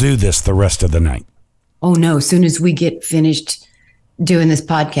 She'll do this the rest of the night. Oh, no. As soon as we get finished doing this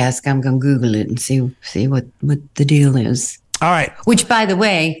podcast, I'm going to Google it and see what the deal is. All right. Which, by the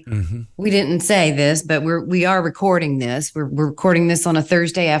way, we didn't say this, but we are recording this. We're recording this on a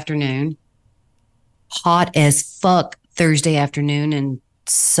Thursday afternoon. Hot as fuck Thursday afternoon in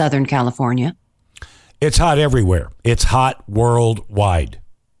Southern California. It's hot everywhere. It's hot worldwide.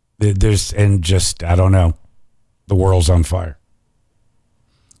 I don't know. The world's on fire.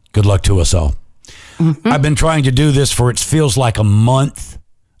 Good luck to us all. I've been trying to do this for it feels like a month.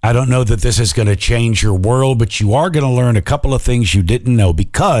 I don't know that this is going to change your world, but you are going to learn a couple of things you didn't know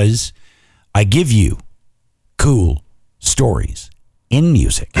because I give you cool stories in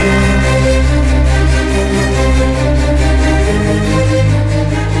music.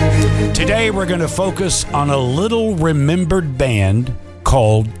 Today we're going to focus on a little remembered band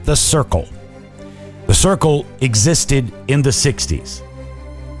called The Circle. The Circle existed in the 60s.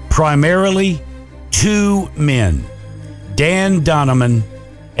 Primarily 2 men, Dan Donovan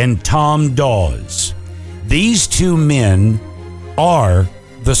and Tom Dawes. These 2 men are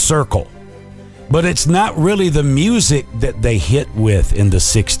The Circle. But it's not really the music that they hit with in the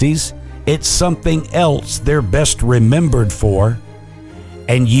 60s. It's something else they're best remembered for,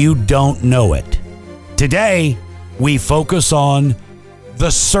 and you don't know it. Today, we focus on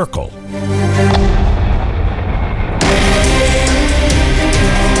The Circle.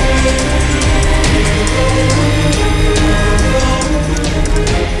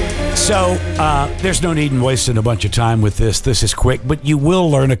 So, there's no need in wasting a bunch of time with this. This is quick, but you will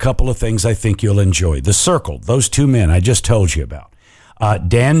learn a couple of things I think you'll enjoy. The Circle, those 2 men I just told you about.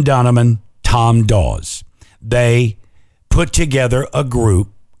 Dan Donovan, Tom Dawes. They put together a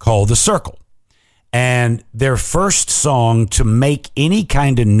group called The Circle. And their first song to make any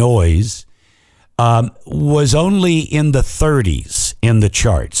kind of noise was only in the 30s in the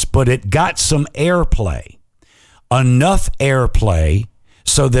charts, but it got some airplay. Enough airplay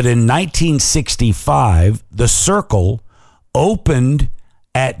so that in 1965, The Circle opened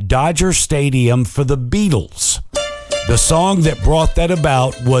at Dodger Stadium for the Beatles. The song that brought that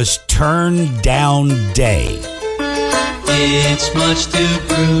about was Turn Down Day. It's much too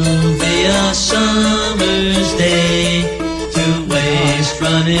groovy a summer's day to waste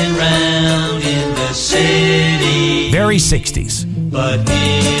running round in the city. Very 60s. But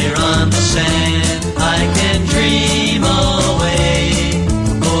here on the sand, I can dream away.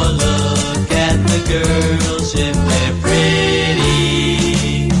 Or look at the girls if they're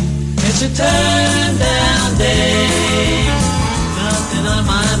pretty. It's a turn down day, nothing on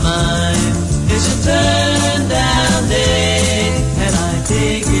my mind. It's a turn down day, and I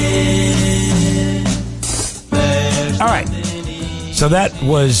dig it. All right. So that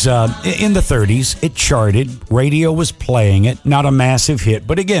was in the 30s. It charted. Radio was playing it. Not a massive hit.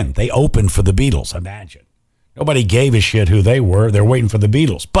 But again, they opened for the Beatles. Imagine. Nobody gave a shit who they were. They're waiting for the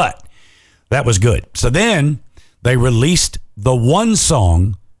Beatles. But that was good. So then they released the one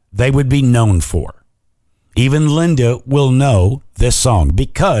song they would be known for. Even Lynda will know this song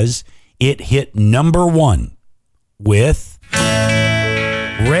because it hit #1 with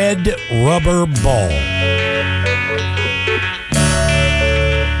Red Rubber Ball.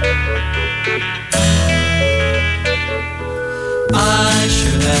 I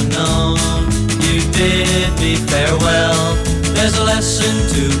should have known you bid me farewell. There's a lesson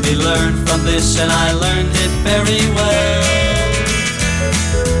to be learned from this, and I learned it very well.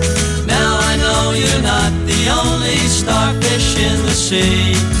 Now I know you're not the only starfish in the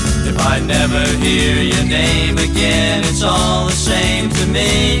sea. If I never hear your name again, it's all the same to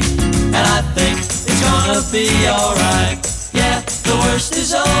me. And I think it's gonna be alright. Yeah, the worst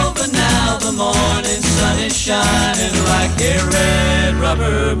is over now. The morning sun is shining like a red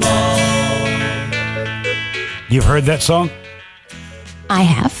rubber ball. You've heard that song? I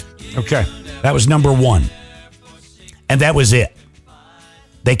have. Okay. That was number one. And that was it.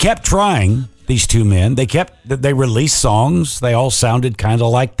 They kept trying, these two men. They released songs. They all sounded kind of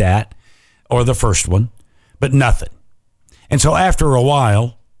like that, or the first one, but nothing. And so after a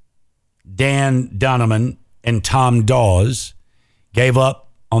while, Dan Donovan and Tom Dawes gave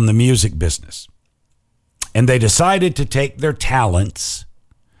up on the music business. And they decided to take their talents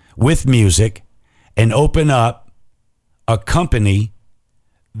with music and open up a company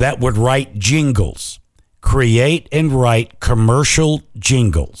that would write jingles, create and write commercial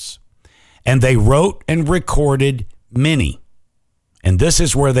jingles. And they wrote and recorded many. And this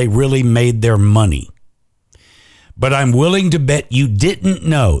is where they really made their money. But I'm willing to bet you didn't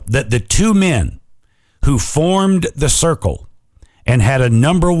know that the two men who formed the Circle and had a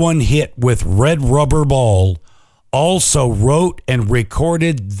number one hit with Red Rubber Ball also wrote and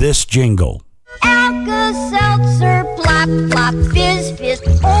recorded this jingle. Alka-Seltzer, plop, plop, fizz, fizz.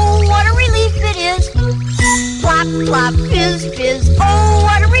 Oh, what a relief it is. Plop, plop, fizz, fizz. Oh,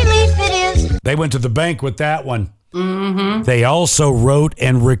 what a relief it is. They went to the bank with that one. Mm-hmm. They also wrote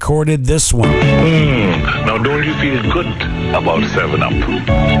and recorded this one. Now, don't you feel good about 7-Up?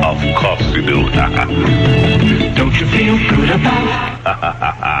 Of course you do. Don't you feel good about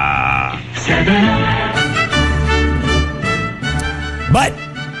 7-Up? But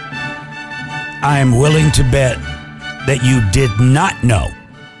I am willing to bet that you did not know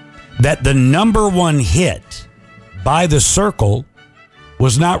that the number one hit by the Circle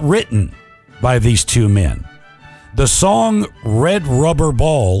was not written by these two men. The song Red Rubber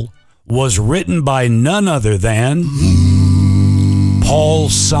Ball was written by none other than Paul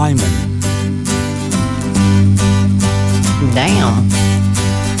Simon. Damn.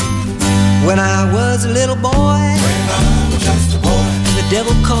 When I was a little boy, the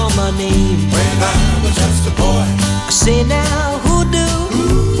devil called my name. When I was just a boy, I say now, who do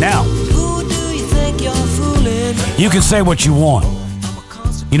you think you're fooling? You can say what you want.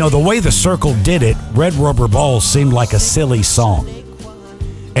 You know, the way the Circle did it, Red Rubber Ball seemed like a silly song.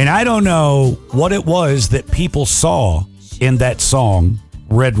 And I don't know what it was that people saw in that song,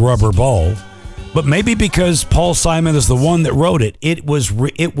 Red Rubber Ball, but maybe because Paul Simon is the one that wrote it, it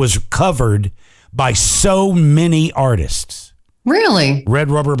was covered by so many artists. Really? Red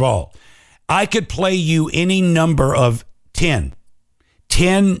Rubber Ball. I could play you any number of 10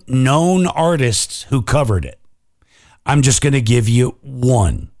 known artists who covered it. I'm just going to give you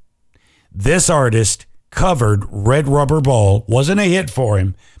one. This artist covered Red Rubber Ball. Wasn't a hit for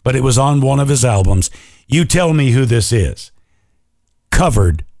him, but it was on one of his albums. You tell me who this is.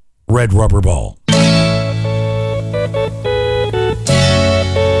 Covered Red Rubber Ball.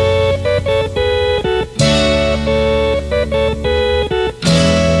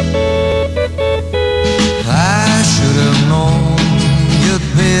 I should have known you'd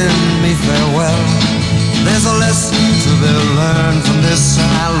bid me farewell. There's a lesson to be learned from this, and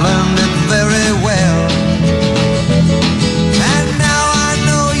I learned it very well. And now I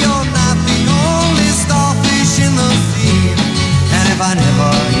know you're not the only starfish in the sea. And if I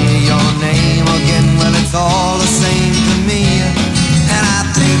never hear your name again, well, it's all the same to me. And I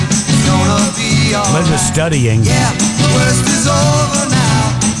think it's gonna be alright. Lynda's studying. Yeah, the worst is over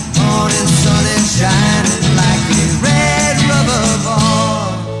now. Morning sun is shining like a red rubber ball.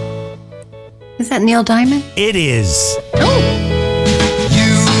 Is that Neil Diamond? It is. Oh.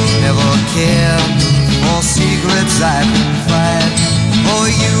 You never cared for secrets I confide. For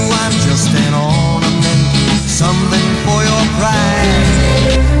you, I'm just an ornament, something for your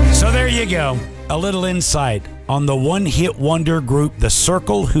pride. So there you go. A little insight on the one-hit wonder group, The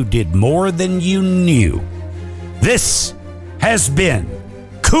Circle, who did more than you knew. This has been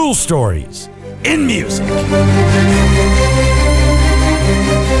Cool Stories in Music.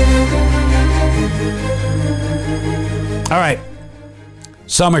 All right.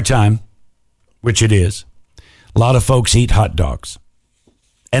 Summertime, which it is. A lot of folks eat hot dogs.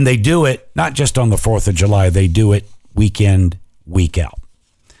 And they do it not just on the 4th of July, they do it week in, week out.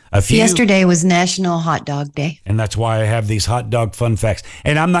 Yesterday was National Hot Dog Day. And that's why I have these hot dog fun facts.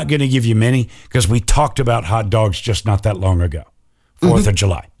 And I'm not going to give you many because we talked about hot dogs just not that long ago, 4th of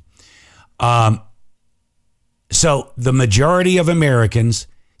July. So the majority of Americans,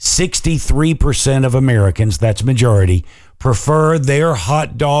 63% of Americans, that's majority, prefer their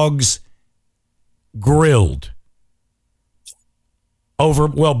hot dogs grilled over,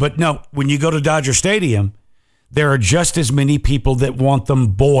 but no, when you go to Dodger Stadium, there are just as many people that want them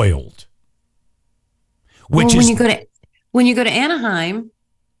boiled. When you go to Anaheim,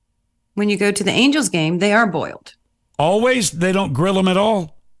 when you go to the Angels game, they are boiled. Always? They don't grill them at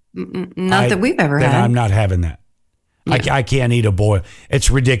all? Not that we've ever had. I'm not having that. Yeah. I can't eat a boil.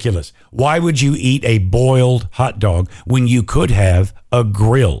 It's ridiculous. Why would you eat a boiled hot dog when you could have a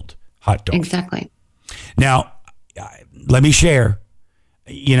grilled hot dog? Exactly. Now, let me share.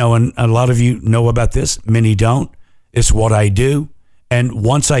 And a lot of you know about this. Many don't. It's what I do. And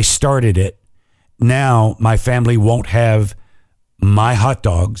once I started it, now my family won't have my hot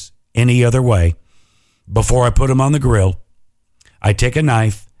dogs any other way. Before I put them on the grill, I take a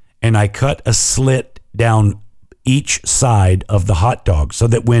knife and I cut a slit down each side of the hot dog so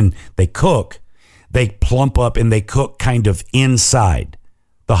that when they cook, they plump up and they cook kind of inside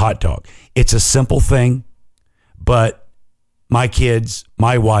the hot dog. It's a simple thing, but my kids,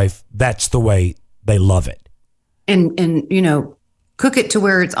 my wife, that's the way they love it. And cook it to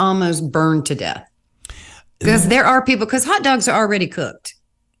where it's almost burned to death. Because there are people, because hot dogs are already cooked.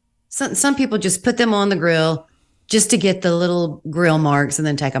 Some people just put them on the grill just to get the little grill marks and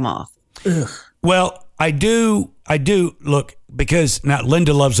then take them off. Ugh. Well, I do look, because now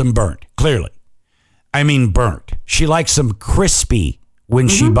Lynda loves them burnt, clearly. I mean burnt. She likes them crispy when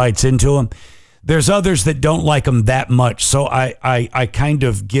she bites into them. There's others that don't like them that much, so I kind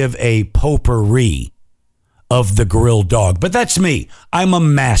of give a potpourri of the grilled dog. But that's me. I'm a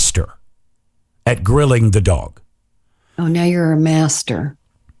master at grilling the dog. Oh, now you're a master.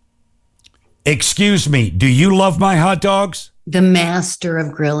 Excuse me, do you love my hot dogs? The master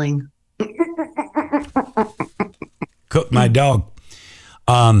of grilling. Cook my dog.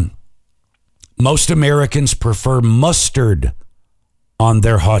 Most Americans prefer mustard on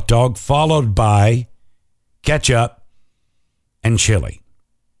their hot dog, followed by ketchup and chili.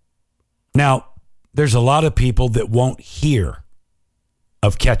 Now, there's a lot of people that won't hear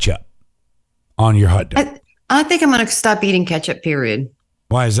of ketchup on your hot dog. I think I'm going to stop eating ketchup, period.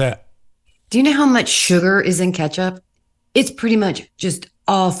 Why is that? Do you know how much sugar is in ketchup? It's pretty much just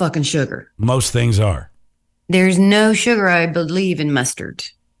all fucking sugar. Most things are. There's no sugar, I believe, in mustard.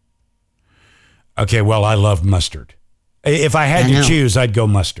 Okay, well, I love mustard. If I had to choose, I'd go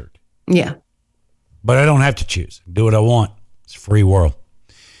mustard. Yeah. But I don't have to choose. Do what I want. It's a free world.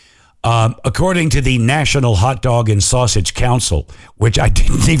 According to the National Hot Dog and Sausage Council, which I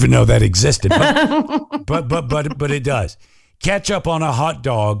didn't even know that existed, but it does. Ketchup on a hot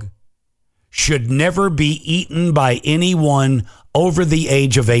dog should never be eaten by anyone over the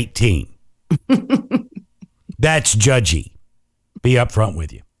age of 18. That's judgy. Be upfront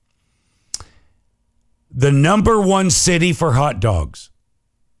with you. The number one city for hot dogs.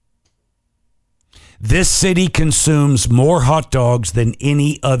 This city consumes more hot dogs than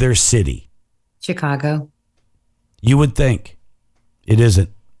any other city. Chicago. You would think. It isn't.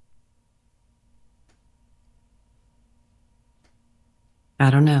 I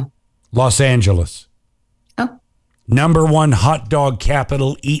don't know. Los Angeles. Oh. Number one hot dog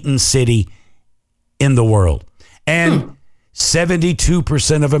capital eaten city in the world. And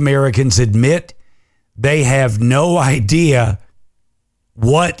 72% of Americans admit they have no idea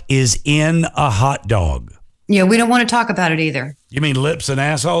what is in a hot dog. Yeah, we don't want to talk about it either. You mean lips and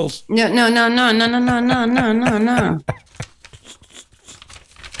assholes? No.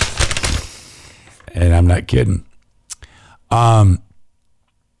 And I'm not kidding. How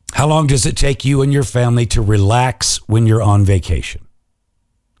long does it take you and your family to relax when you're on vacation?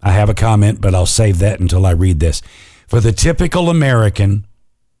 I have a comment, but I'll save that until I read this. For the typical American,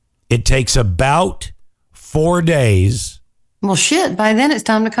 it takes about 4 days. Well, shit, by then it's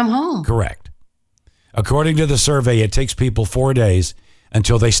time to come home. Correct. According to the survey, it takes people 4 days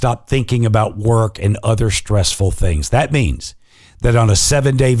until they stop thinking about work and other stressful things. That means that on a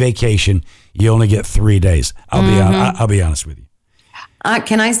 7-day vacation, you only get 3 days. I'll be honest with you.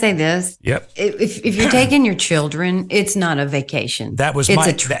 Can I say this? Yep. If you're taking your children, it's not a vacation. That was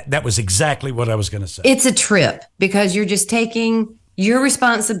that was exactly what I was going to say. It's a trip because you're just taking your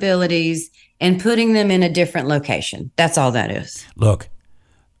responsibilities and putting them in a different location. That's all that is. Look,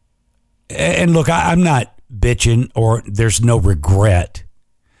 I'm not bitching or there's no regret.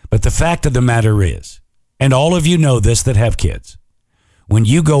 But the fact of the matter is, and all of you know this that have kids, when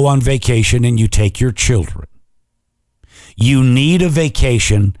you go on vacation and you take your children, you need a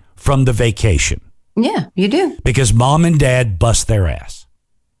vacation from the vacation. Yeah, you do. Because mom and dad bust their ass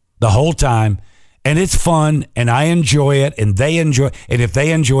the whole time. And it's fun, and I enjoy it, and they enjoy it. And if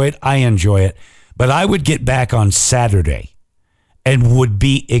they enjoy it, I enjoy it. But I would get back on Saturday and would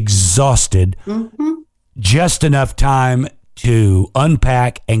be exhausted, just enough time to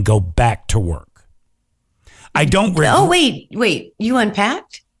unpack and go back to work. I don't... Oh, wait. You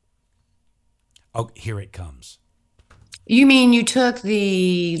unpacked? Oh, here it comes. You mean you took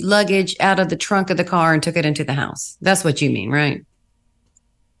the luggage out of the trunk of the car and took it into the house? That's what you mean, right?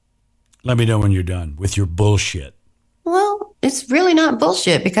 Let me know when you're done with your bullshit. Well, it's really not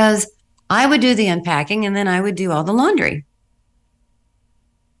bullshit because I would do the unpacking and then I would do all the laundry.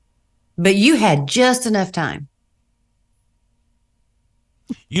 But you had just enough time.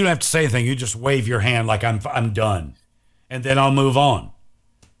 You don't have to say anything. You just wave your hand like I'm done. And then I'll move on.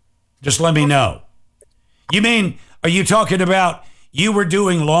 Just let me know. You mean, are you talking about you were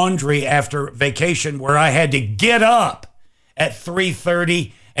doing laundry after vacation where I had to get up at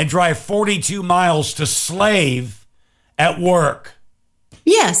 3:30 and drive 42 miles to Slave at work?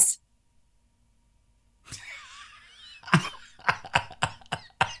 Yes.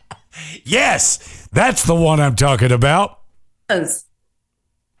 Yes, that's the one I'm talking about. Yes.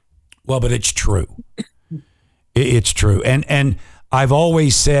 Well, but it's true. It's true. And I've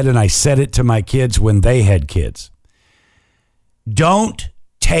always said, and I said it to my kids when they had kids, don't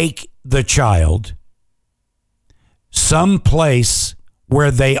take the child someplace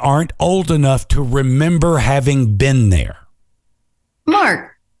where they aren't old enough to remember having been there.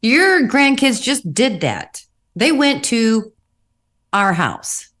 Mark, your grandkids just did that. They went to our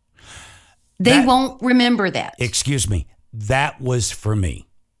house. They won't remember that. Excuse me. That was for me.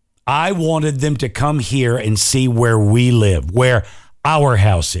 I wanted them to come here and see where we live, where our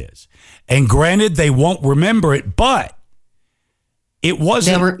house is. And granted, they won't remember it, but it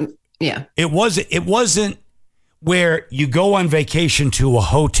wasn't. It wasn't where you go on vacation to a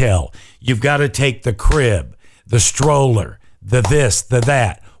hotel. You've got to take the crib, the stroller, the this, the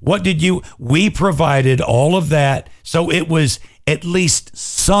that. We provided all of that. So it was at least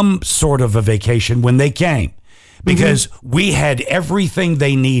some sort of a vacation when they came because we had everything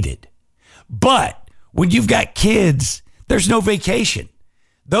they needed. But when you've got kids, there's no vacation.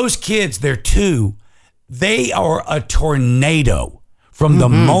 Those kids, they're two, they are a tornado from the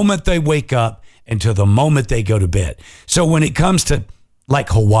moment they wake up until the moment they go to bed. So when it comes to like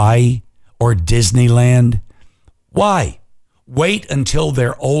Hawaii or Disneyland, why? Wait until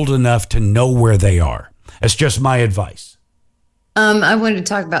they're old enough to know where they are. That's just my advice. I wanted to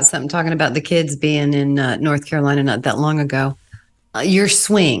talk about something, talking about the kids being in North Carolina not that long ago. Your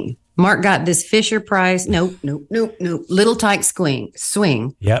swing. Mark got this Fisher Price. Nope. Little Tyke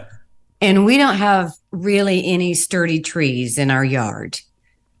swing. Yep. And we don't have really any sturdy trees in our yard.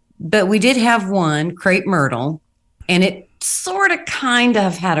 But we did have one, crepe myrtle, and it sort of kind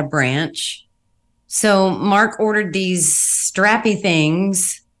of had a branch. So Mark ordered these strappy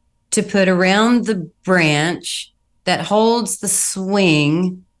things to put around the branch that holds the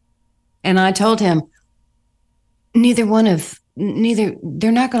swing. And I told him, they're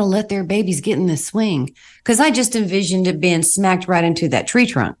not going to let their babies get in the swing. Because I just envisioned it being smacked right into that tree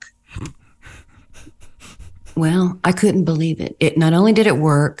trunk. Well, I couldn't believe it. It not only did it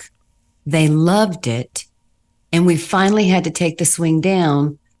work, they loved it. And we finally had to take the swing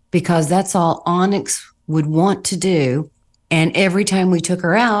down because that's all Onyx would want to do. And every time we took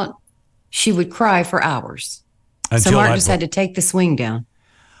her out, she would cry for hours. So Mark just had to take the swing down.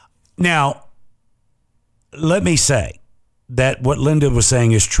 Now, let me say that what Lynda was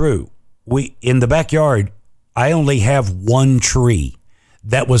saying is true. In the backyard, I only have one tree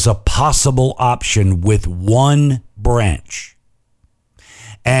that was a possible option with one branch.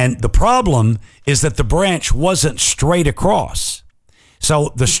 And the problem is that the branch wasn't straight across.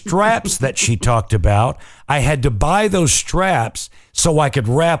 So the straps that she talked about, I had to buy those straps so I could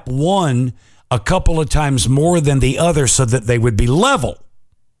wrap one a couple of times more than the other so that they would be level.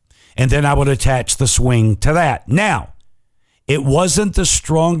 And then I would attach the swing to that. Now, it wasn't the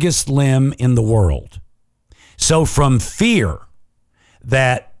strongest limb in the world. So from fear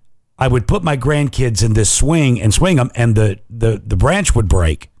that I would put my grandkids in this swing and swing them and the branch would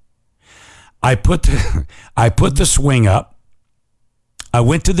break, I put the swing up. I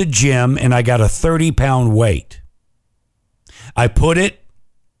went to the gym and I got a 30-pound weight. I put it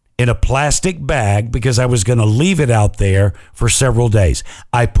in a plastic bag because I was going to leave it out there for several days.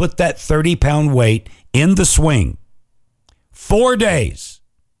 I put that 30-pound weight in the swing. 4 days.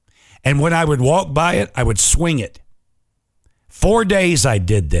 And when I would walk by it, I would swing it. 4 days I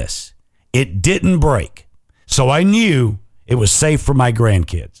did this. It didn't break. So I knew it was safe for my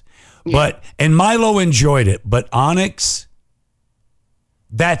grandkids. And Milo enjoyed it. But Onyx,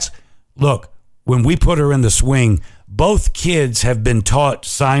 look, when we put her in the swing, both kids have been taught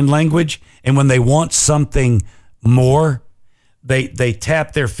sign language. And when they want something more, they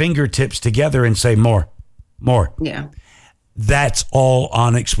tap their fingertips together and say more. Yeah. That's all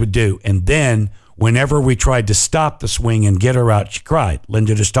Onyx would do. And then whenever we tried to stop the swing and get her out, she cried.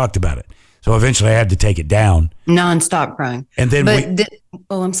 Lynda just talked about it. So eventually I had to take it down. Non-stop crying. And then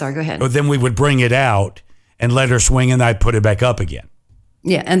I'm sorry, go ahead. Then we would bring it out and let her swing, and I'd put it back up again.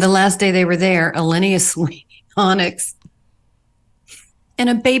 Yeah, and the last day they were there, Alinea swinging Onyx, and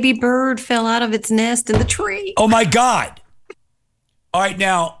a baby bird fell out of its nest in the tree. Oh, my God. All right,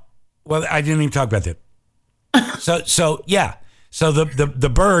 now, well, I didn't even talk about that. So yeah. So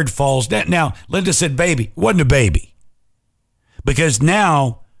the bird falls down. Now, Lynda said baby. It wasn't a baby. Because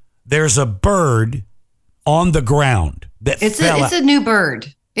now there's a bird on the ground that it's fell a new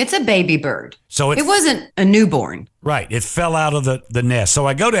bird. It's a baby bird. So it wasn't a newborn. Right. It fell out of the nest. So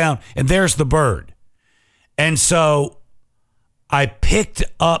I go down and there's the bird. And so I picked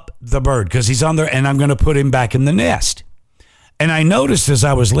up the bird because he's on there and I'm going to put him back in the nest. And I noticed as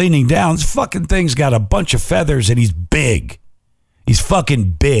I was leaning down, this fucking thing's got a bunch of feathers and he's big. He's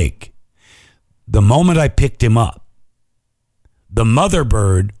fucking big. The moment I picked him up, the mother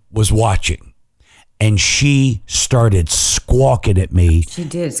bird was watching and she started squawking at me. She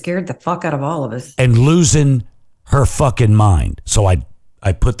did. Scared the fuck out of all of us. And losing her fucking mind. So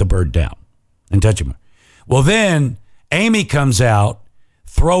I put the bird down and touch him. Well, then Amy comes out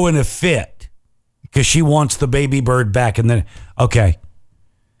throwing a fit because she wants the baby bird back. And then, okay.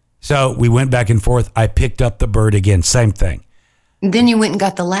 So we went back and forth. I picked up the bird again. Same thing. And then you went and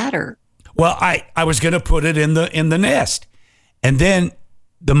got the ladder. Well, I was going to put it in the nest. And then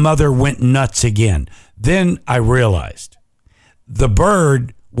the mother went nuts again. Then I realized the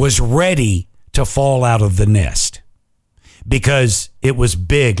bird was ready to fall out of the nest because it was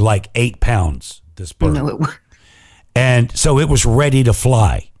big, like 8 pounds, this bird. No, it wasn't. And so it was ready to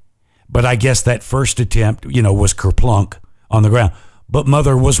fly. But I guess that first attempt, was kerplunk on the ground. But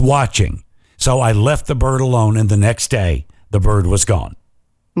mother was watching. So I left the bird alone, and the next day, the bird was gone.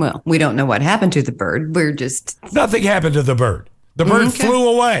 Well, we don't know what happened to the bird. Nothing happened to the bird. The bird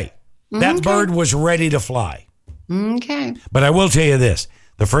flew away. That bird was ready to fly. Okay. But I will tell you this.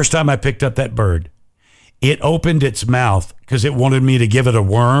 The first time I picked up that bird, it opened its mouth because it wanted me to give it a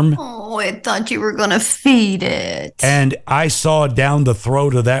worm. Oh, I thought you were going to feed it. And I saw down the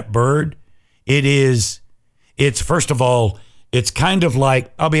throat of that bird. It's first of all, it's kind of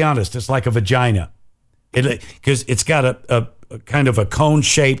like, I'll be honest, it's like a vagina. Because it's got a kind of a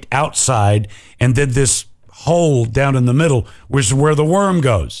cone-shaped outside, and then this hole down in the middle, which is where the worm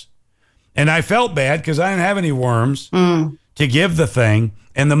goes. And I felt bad because I didn't have any worms to give the thing,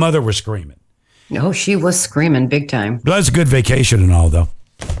 and the mother was screaming. Oh, she was screaming big time. But that's a good vacation and all, though.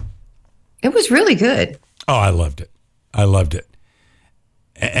 It was really good. Oh, I loved it. I loved it.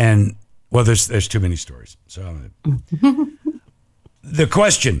 And, well, there's too many stories. So the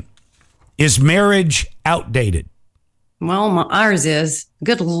question, is marriage outdated? Well, ours is.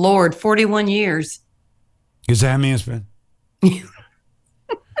 Good Lord, 41 years. Is that how many it's been?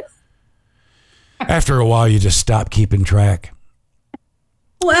 After a while, you just stop keeping track.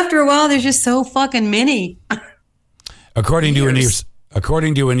 Well, after a while, there's just so fucking many. According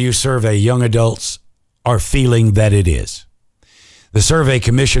to a new survey, young adults are feeling that it is. The survey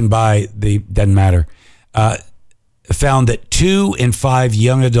commissioned by doesn't matter, found that 2 in 5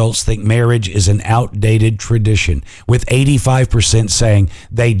 young adults think marriage is an outdated tradition, with 85% saying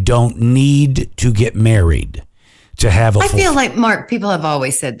they don't need to get married to have a I feel like, Mark, people have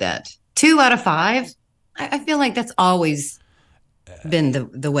always said that. 2 out of 5? I feel like that's always been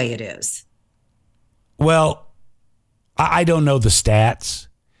the way it is. Well, I don't know the stats,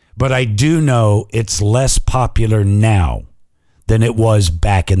 but I do know it's less popular now than it was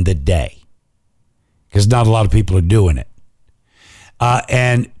back in the day. Because not a lot of people are doing it.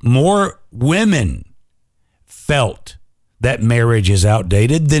 And more women felt that marriage is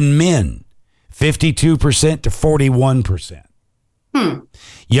outdated than men, 52% to 41%.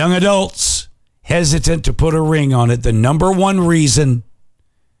 Young adults hesitant to put a ring on it. The number one reason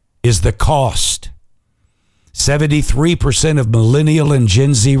is the cost. 73% of millennial and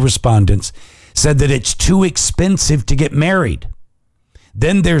Gen Z respondents said that it's too expensive to get married.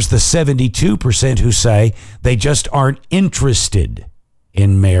 Then there's the 72% who say they just aren't interested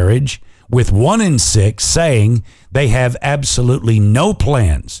in marriage, with 1 in 6 saying they have absolutely no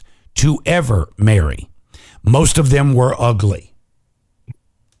plans to ever marry. Most of them were ugly.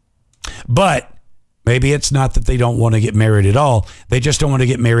 But maybe it's not that they don't want to get married at all. They just don't want to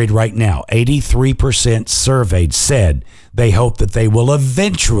get married right now. 83% surveyed said they hope that they will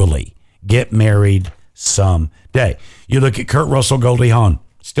eventually get married someday. You look at Kurt Russell, Goldie Hawn,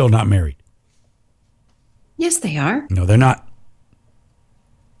 still not married. Yes, they are. No, they're not.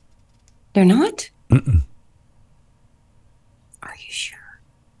 They're not? Mm-mm. Are you sure?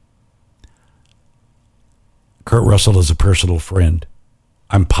 Kurt Russell is a personal friend.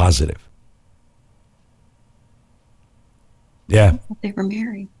 I'm positive. Yeah. I thought they were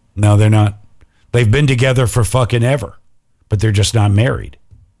married. No, they're not. They've been together for fucking ever, but they're just not married.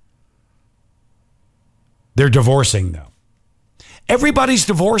 They're divorcing, though. Everybody's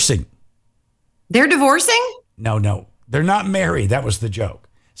divorcing. They're divorcing? No. They're not married. That was the joke.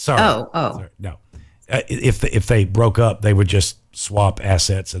 Sorry. Oh. Sorry. No. If they broke up, they would just swap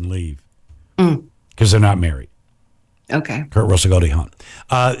assets and leave. Because they're not married. Okay. Kurt Russell, Goldie Hawn.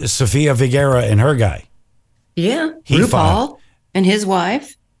 Sofia Vergara and her guy. Yeah. He RuPaul filed. and his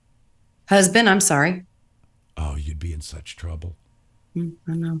wife. Husband, I'm sorry. Oh, you'd be in such trouble. I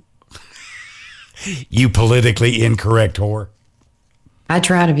know. You politically incorrect whore. I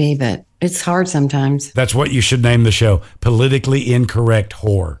try to be, but it's hard sometimes. That's what you should name the show. Politically incorrect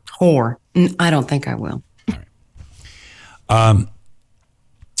whore. Whore. I don't think I will. A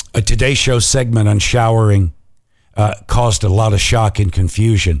Today Show segment on showering caused a lot of shock and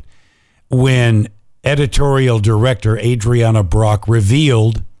confusion when editorial director Adriana Brock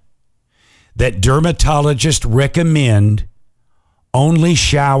revealed that dermatologists recommend only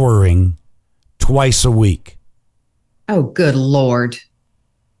showering twice a week. Oh, good Lord.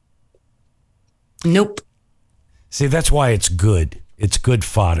 Nope. See, that's why it's good. It's good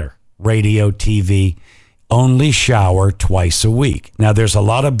fodder. Radio, TV, only shower twice a week. Now, there's a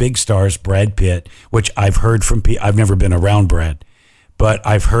lot of big stars, Brad Pitt, which I've heard from people. I've never been around Brad, but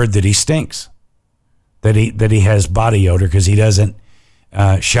I've heard that he stinks, that he has body odor because he doesn't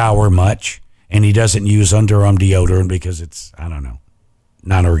shower much, and he doesn't use underarm deodorant because it's, I don't know,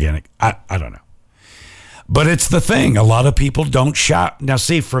 non-organic. I don't know. But it's the thing. A lot of people don't shower. Now,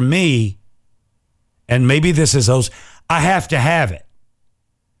 see, for me, and maybe this is those, I have to have it.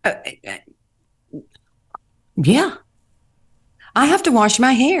 Yeah. I have to wash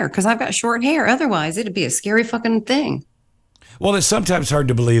my hair because I've got short hair. Otherwise, it'd be a scary fucking thing. Well, it's sometimes hard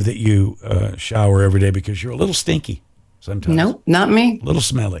to believe that you shower every day because you're a little stinky sometimes. Nope, not me. A little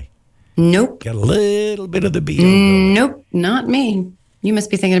smelly. Nope. Got a little bit of the BO. Nope, not me. You must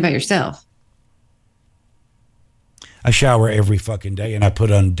be thinking about yourself. I shower every fucking day and I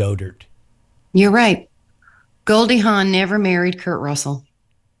put on deodorant. You're right. Goldie Hawn never married Kurt Russell.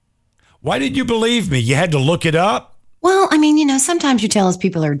 Why did you believe me? You had to look it up? Well, I mean, sometimes you tell us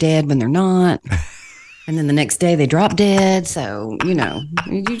people are dead when they're not. And then the next day they drop dead. So, you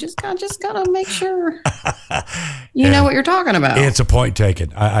just gotta make sure you know what you're talking about. It's a point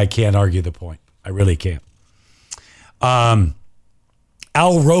taken. I can't argue the point. I really can't. Al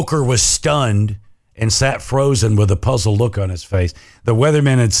Roker was stunned and sat frozen with a puzzled look on his face. The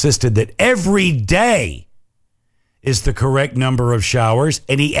weatherman insisted that every day is the correct number of showers,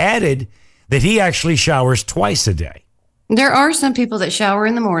 and he added that he actually showers twice a day. There are some people that shower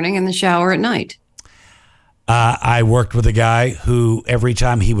in the morning and then shower at night. I worked with a guy who every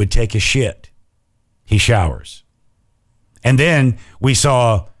time he would take a shit, he showers. And then we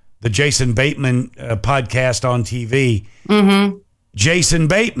saw the Jason Bateman podcast on TV. Mm-hmm. Jason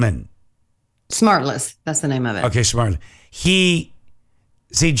Bateman. Smartless. That's the name of it. Okay, Smartless.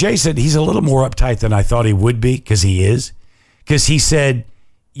 Jason, he's a little more uptight than I thought he would be, because he is. Because he said,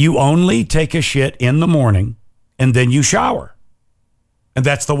 you only take a shit in the morning and then you shower. And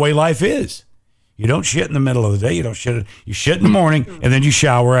that's the way life is. You don't shit in the middle of the day. You shit in the morning and then you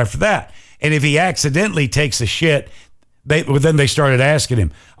shower after that. And if he accidentally takes a shit, then they started asking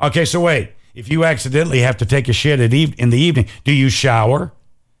him, okay, so wait, if you accidentally have to take a shit in the evening, do you shower?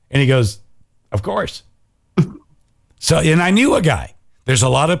 And he goes, of course. So, and I knew a guy. There's a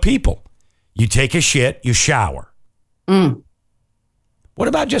lot of people. You take a shit, you shower. What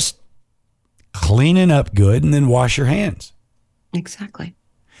about just cleaning up good and then wash your hands? Exactly.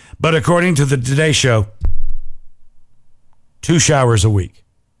 But according to the Today Show, 2 showers a week.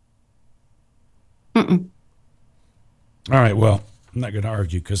 Mm-mm. All right, well, I'm not going to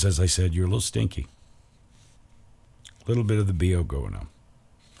argue because, as I said, you're a little stinky. A little bit of the BO going on.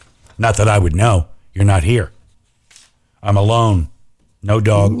 Not that I would know. You're not here. I'm alone. No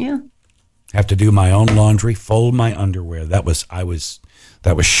dog. Yeah. Have to do my own laundry, fold my underwear. That was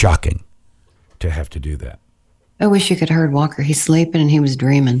shocking to have to do that. I wish you could have heard Walker. He's sleeping and he was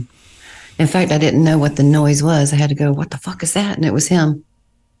dreaming. In fact, I didn't know what the noise was. I had to go, what the fuck is that? And it was him.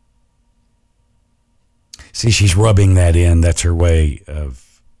 See, she's rubbing that in. That's her way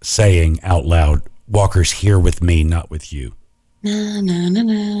of saying out loud, Walker's here with me, not with you. Na, na, na,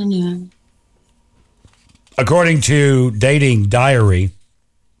 na, na. According to Dating Diary,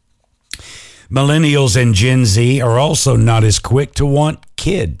 millennials and Gen Z are also not as quick to want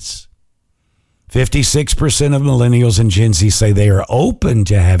kids. 56% of millennials and Gen Z say they are open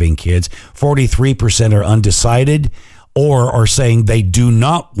to having kids. 43% are undecided or are saying they do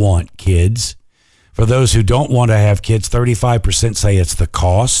not want kids. For those who don't want to have kids, 35% say it's the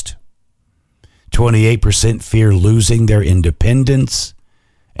cost. 28% fear losing their independence.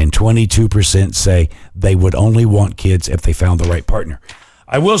 And 22% say they would only want kids if they found the right partner.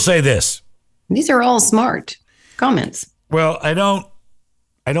 I will say this. These are all smart comments. Well, I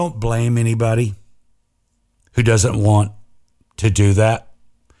don't blame anybody who doesn't want to do that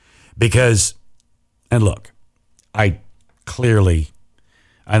because, and look, I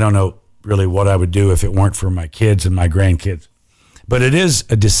don't know really what I would do if it weren't for my kids and my grandkids, but it is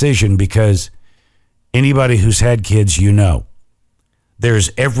a decision because anybody who's had kids, you know, there's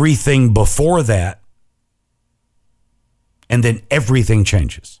everything before that and then everything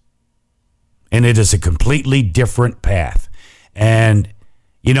changes and it is a completely different path. And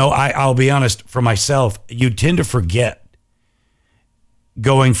you know, I'll be honest, for myself, you tend to forget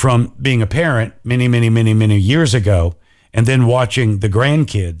going from being a parent many years ago and then watching the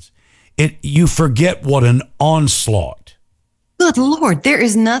grandkids. You forget what an onslaught. Good Lord, there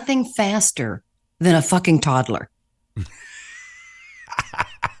is nothing faster than a fucking toddler.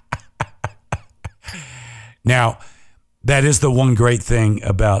 Now, that is the one great thing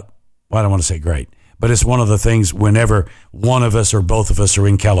about, well, I don't want to say great, but it's one of the things whenever one of us or both of us are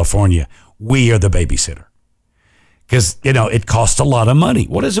in California, we are the babysitter. Because, you know, it costs a lot of money.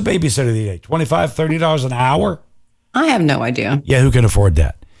 What is a babysitter these days? $25, $30 an hour? I have no idea. Yeah, who can afford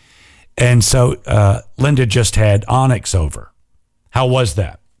that? And so Lynda just had Onyx over. How was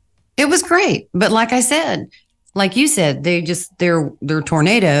that? It was great. But like I said, like you said, they're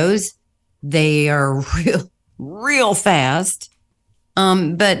tornadoes. They are real fast.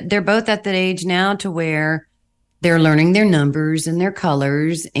 But they're both at that age now to where they're learning their numbers and their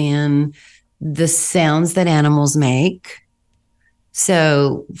colors and the sounds that animals make.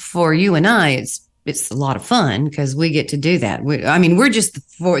 So for you and I, it's a lot of fun because we get to do that. We're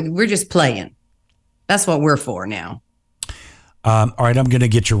just playing. That's what we're for now. All right, I'm going to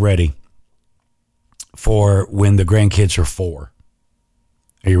get you ready for when the grandkids are 4.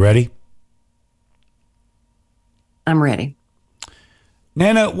 Are you ready? I'm ready.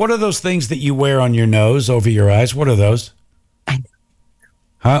 Nana, what are those things that you wear on your nose over your eyes? What are those?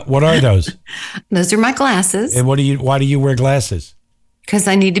 Huh? What are those? Those are my glasses. And why do you wear glasses? Because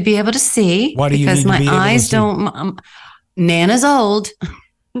I need to be able to see. Why do you need to be able to see? Because my eyes don't. Nana's old.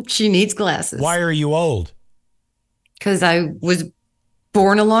 She needs glasses. Why are you old? Because I was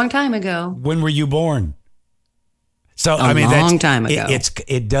born a long time ago. When were you born? So a long time ago.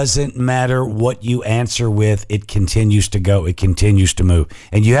 It doesn't matter what you answer with. It continues to go. It continues to move.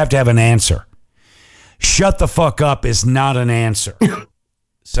 And you have to have an answer. Shut the fuck up is not an answer.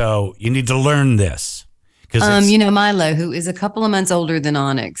 So you need to learn this. Milo, who is a couple of months older than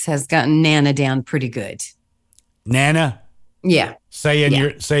Onyx, has gotten Nana down pretty good. Nana? Yeah. Say in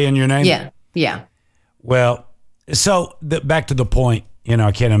your name? Yeah. Yeah. Well, so back to the point,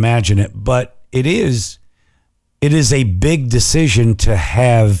 I can't imagine it, but it is a big decision to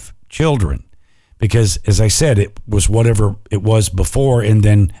have children because, as I said, it was whatever it was before and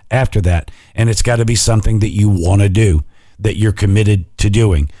then after that. And it's got to be something that you want to do, that you're committed to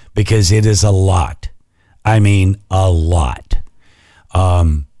doing, because it is a lot. I mean, a lot.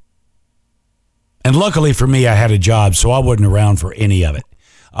 And luckily for me, I had a job, so I wasn't around for any of it,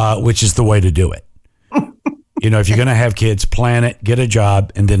 which is the way to do it. If you're going to have kids, plan it, get a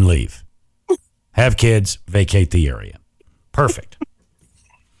job, and then leave. Have kids, vacate the area. Perfect.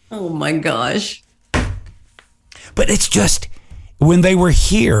 Oh, my gosh. But it's just, when they were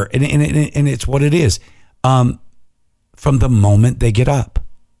here, and it's what it is, from the moment they get up,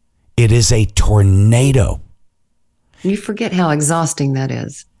 it is a tornado. You forget how exhausting that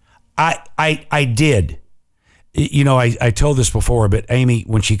is. I did. I told this before, but Amy,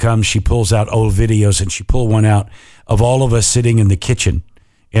 when she comes, she pulls out old videos, and she pulled one out of all of us sitting in the kitchen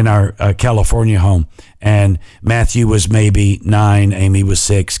in our California home. And Matthew was maybe 9, Amy was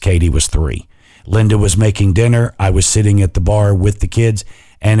 6, Katie was 3. Lynda was making dinner. I was sitting at the bar with the kids,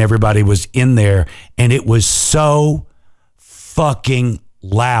 and everybody was in there, and it was so fucking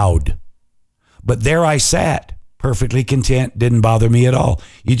loud. But there I sat, perfectly content. Didn't bother me at all.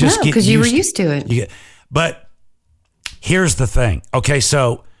 You just get because you were used to it. But here's the thing. Okay,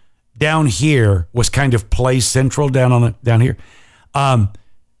 so down here was kind of play central down here.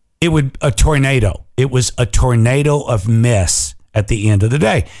 It would a tornado. It was a tornado of mess at the end of the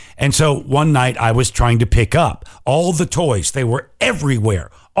day. And so one night I was trying to pick up all the toys. They were everywhere,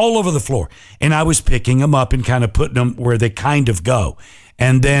 all over the floor. And I was picking them up and kind of putting them where they kind of go.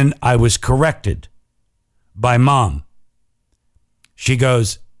 And then I was corrected by Mom. She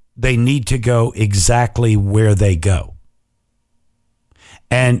goes, they need to go exactly where they go.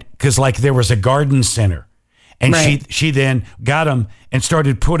 And because like there was a garden center. And she then got them and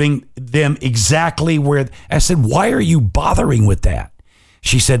started putting them exactly where. I said, why are you bothering with that?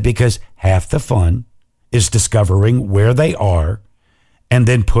 She said, because half the fun is discovering where they are and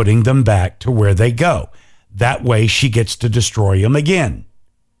then putting them back to where they go. That way she gets to destroy them again.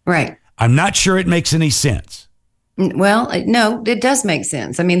 Right. I'm not sure it makes any sense. Well, no, it does make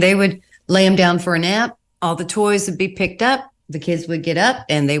sense. I mean, they would lay them down for a nap. All the toys would be picked up. The kids would get up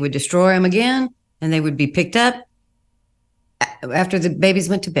and they would destroy them again. And they would be picked up after the babies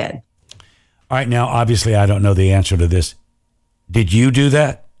went to bed. All right. Now, obviously, I don't know the answer to this. Did you do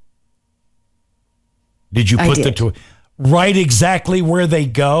that? Did you put the toy right exactly where they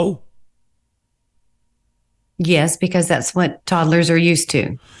go? Yes, because that's what toddlers are used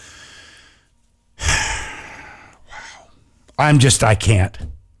to. Wow. I can't.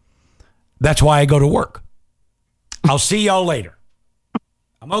 That's why I go to work. I'll see y'all later.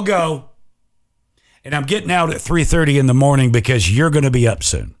 I'm going to go. And I'm getting out at 3:30 in the morning because you're going to be up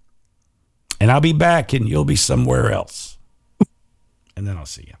soon. And I'll be back and you'll be somewhere else. And then I'll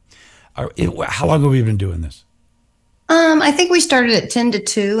see you. How long have we been doing this? I think we started at 10 to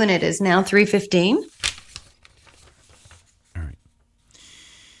 2 and it is now 3:15. All right.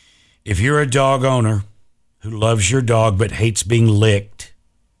 If you're a dog owner who loves your dog but hates being licked,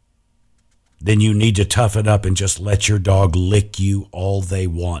 then you need to toughen up and just let your dog lick you all they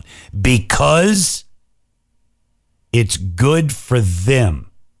want. Because it's good for them.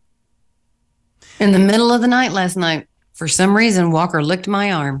 In the middle of the night last night, for some reason, Walker licked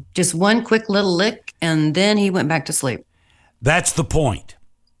my arm. Just one quick little lick, and then he went back to sleep. That's the point.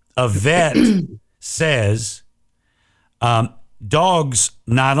 A vet says dogs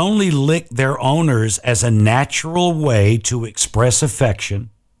not only lick their owners as a natural way to express affection,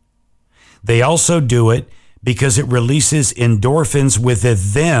 they also do it because it releases endorphins within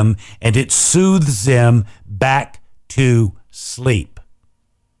them and it soothes them back to sleep.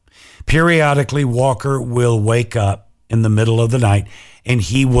 Periodically, Walker will wake up in the middle of the night and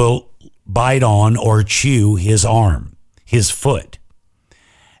he will bite on or chew his arm, his foot.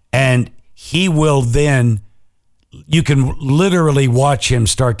 And he will then, you can literally watch him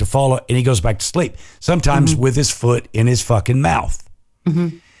start to fall and he goes back to sleep, sometimes with his foot in his fucking mouth.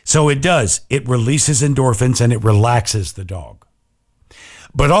 Mm-hmm. So it does. It releases endorphins and it relaxes the dog.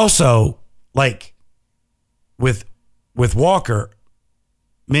 But also, like with Walker,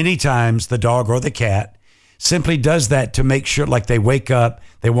 many times the dog or the cat simply does that to make sure, like they wake up,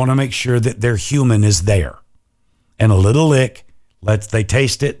 they want to make sure that their human is there. And a little lick, they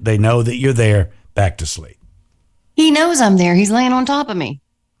taste it, they know that you're there, back to sleep. He knows I'm there. He's laying on top of me.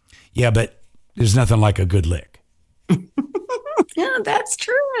 Yeah, but there's nothing like a good lick. Yeah, that's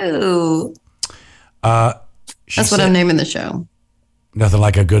true. That's what I'm naming the show. Nothing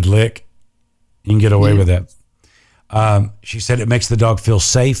like a good lick. You can get away with that. She said it makes the dog feel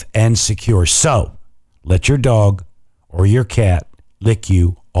safe and secure. So let your dog or your cat lick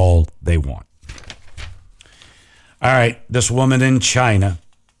you all they want. All right, this woman in China,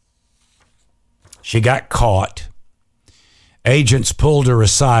 she got caught. Agents pulled her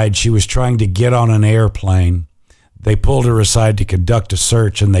aside. She was trying to get on an airplane. They pulled her aside to conduct a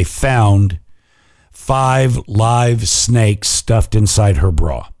search, and they found 5 live snakes stuffed inside her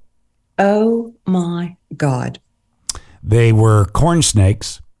bra. Oh, my God. They were corn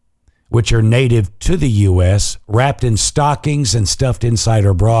snakes, which are native to the U.S., wrapped in stockings and stuffed inside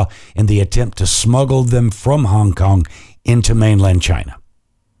her bra in the attempt to smuggle them from Hong Kong into mainland China,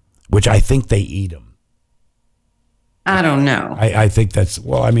 which I think they eat them. I don't know. I think that's,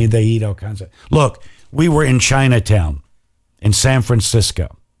 well, I mean, they eat all kinds of. Look, we were in Chinatown in San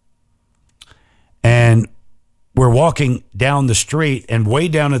Francisco, and we're walking down the street, and way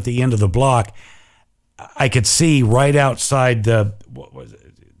down at the end of the block, I could see right outside what was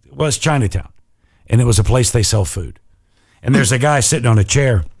it? It was Chinatown, and it was a place they sell food. And there's a guy sitting on a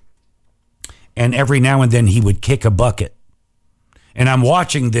chair, and every now and then he would kick a bucket. And I'm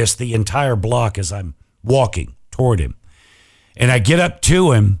watching this the entire block as I'm walking toward him. And I get up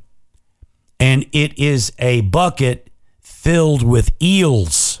to him, and it is a bucket filled with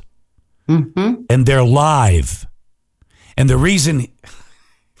eels, and they're live. And the reason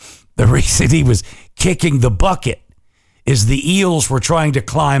he was kicking the bucket is the eels were trying to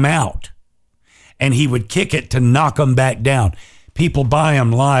climb out, and he would kick it to knock them back down. People buy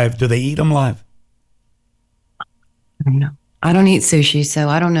them live. Do they eat them live? I don't know. I don't eat sushi, so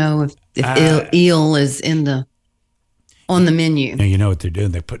I don't know if eel is on the menu. You know what they're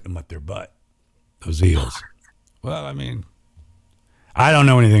doing? They're putting them up their butt, those eels. Well, I mean, I don't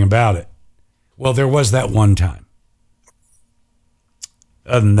know anything about it. Well, there was that one time.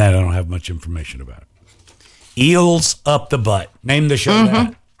 Other than that, I don't have much information about it. Eels up the butt. Name the show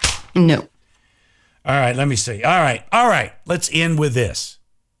that. No. All right, let me see. All right. Let's end with this.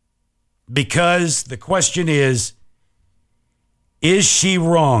 Because the question is she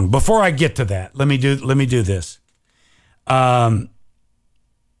wrong? Before I get to that, let me do this. The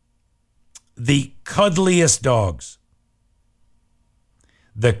cuddliest dogs.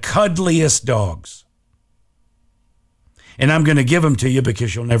 The cuddliest dogs. And I'm going to give them to you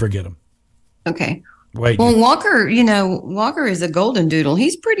because you'll never get them. Okay. Wait. Well, Walker is a golden doodle.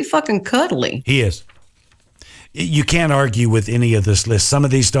 He's pretty fucking cuddly. He is. You can't argue with any of this list. Some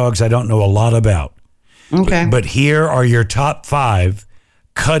of these dogs I don't know a lot about. Okay. But here are your top 5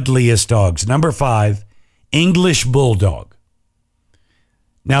 cuddliest dogs. Number 5, English Bulldog.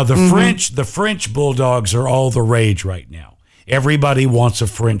 Now, the French Bulldogs are all the rage right now. Everybody wants a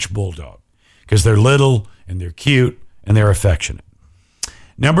French Bulldog because they're little and they're cute and they're affectionate.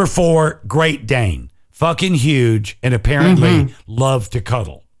 Number 4, Great Dane. Fucking huge and apparently love to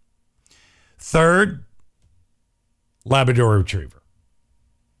cuddle. 3rd, Labrador Retriever.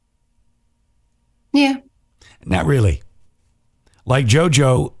 Yeah. Not really. Like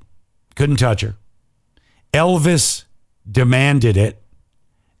JoJo, couldn't touch her. Elvis demanded it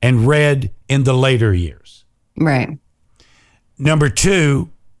and read in the later years. Right. Number 2,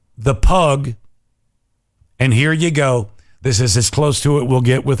 the Pug. And here you go. This is as close to it we'll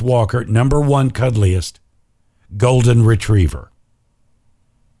get with Walker. Number 1 cuddliest, Golden Retriever.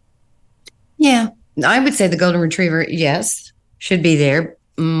 Yeah. I would say the Golden Retriever, yes, should be there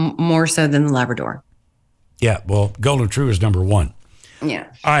more so than the Labrador. Yeah, well, Golden Retriever is number 1. Yeah.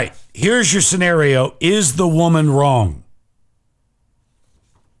 All right, here's your scenario. Is the woman wrong?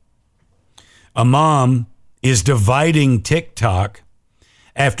 A mom is dividing TikTok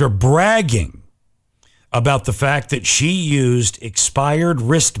after bragging about the fact that she used expired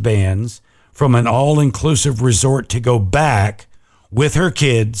wristbands from an all-inclusive resort to go back with her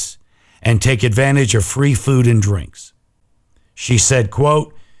kids and take advantage of free food and drinks. She said,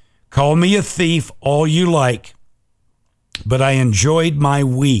 quote, "Call me a thief all you like, but I enjoyed my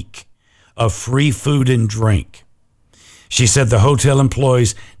week of free food and drink." She said the hotel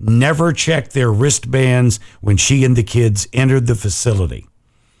employees never checked their wristbands when she and the kids entered the facility.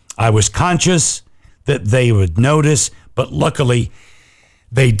 "I was conscious that they would notice, but luckily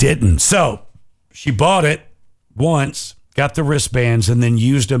they didn't." So she bought it once, got the wristbands, and then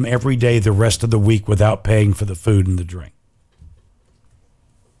used them every day the rest of the week without paying for the food and the drink.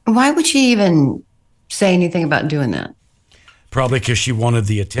 Why would she even say anything about doing that? Probably because she wanted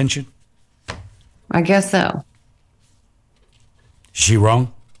the attention. I guess so. Is she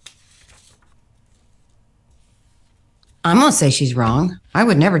wrong? I'm going to say she's wrong. I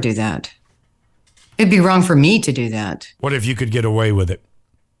would never do that. It'd be wrong for me to do that. What if you could get away with it?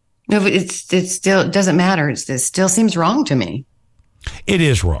 No, but it still doesn't matter. It still seems wrong to me. It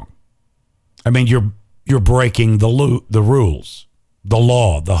is wrong. I mean, you're breaking the rules, the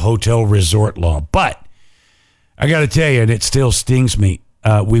law, the hotel resort law. But I got to tell you, and it still stings me.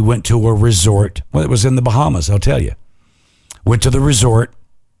 We went to a resort. Well, it was in the Bahamas, I'll tell you. Went to the resort.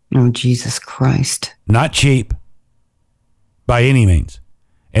 Oh, Jesus Christ. Not cheap by any means.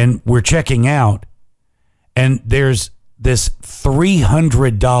 And we're checking out, and there's this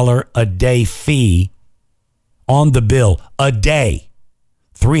 $300 a day fee on the bill. A day.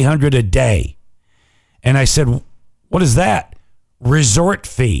 $300 a day. And I said, "What is that?" "Resort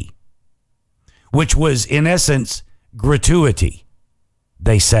fee," which was in essence gratuity,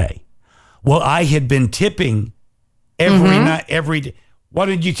 they say. Well, I had been tipping every night, every day. Why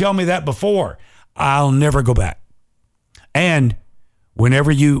didn't you tell me that before? I'll never go back. And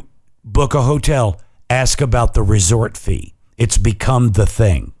whenever you book a hotel, ask about the resort fee. It's become the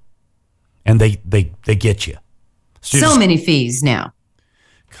thing. And they get you. So many fees now.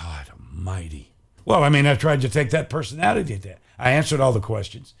 God almighty. Well, I mean, I tried to take that personality test. I answered all the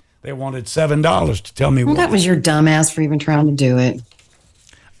questions. They wanted $7 to tell me Well, what. that was your dumbass for even trying to do it.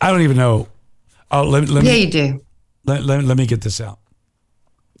 I don't even know. Oh, let Yeah, me, you do. let me get this out.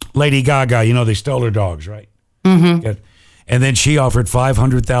 Lady Gaga, you know, they stole her dogs, right? Mm-hmm. And then she offered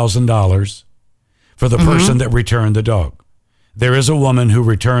 $500,000 for the person that returned the dog. There is a woman who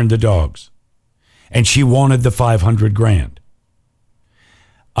returned the dogs, and she wanted the $500,000.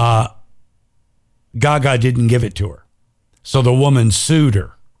 Gaga didn't give it to her, so the woman sued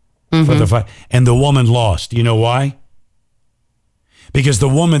her for the and the woman lost. You know why? Because the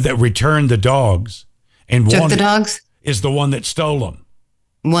woman that returned the dogs and Took wanted the dogs is the one that stole them.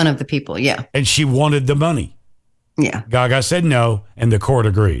 One of the people, yeah. And she wanted the money. Yeah. Gaga said no, and the court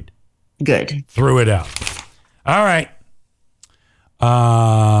agreed. Good. Threw it out. All right.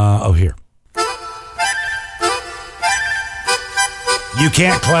 Here. You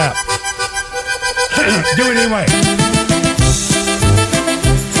can't clap. Do it anyway.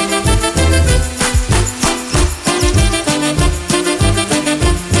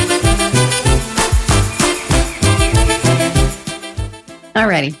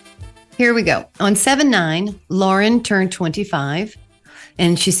 Alrighty. Here we go. On 7/9, Lauren turned 25,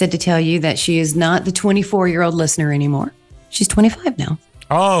 and she said to tell you that she is not the 24-year-old listener anymore. She's 25 now.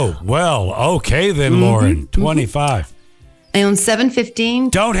 Oh, well, okay then, Lauren. 25. And on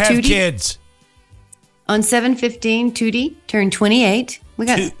 7/15, don't have Tootie, kids. On 7/15, Tootie turned 28. We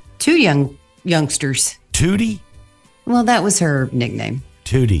got two youngsters. Tootie? Well, that was her nickname.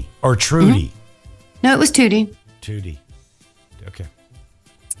 Tootie or Trudy? No, it was Tootie. Tootie. Okay.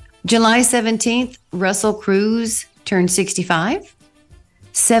 July 17th, Russell Cruz turned 65.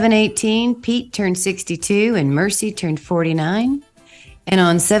 7/18, Pete turned 62 and Mercy turned 49. And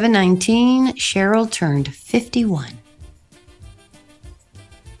on 7/19, Cheryl turned 51.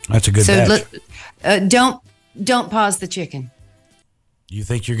 That's a good batch. Don't pause the chicken. You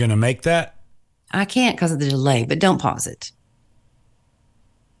think you're going to make that? I can't because of the delay, but don't pause it.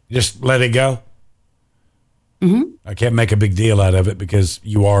 Just let it go? Mm-hmm. I can't make a big deal out of it because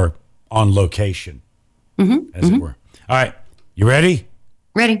you are on location, as it were. All right. You ready?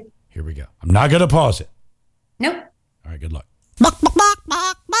 Ready. Here we go. I'm not going to pause it. Nope. All right. Good luck.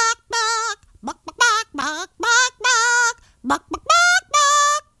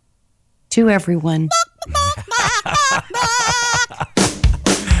 To everyone.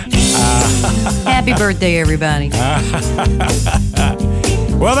 Happy birthday, everybody.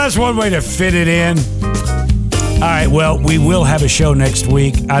 Well, that's one way to fit it in. All right. Well, we will have a show next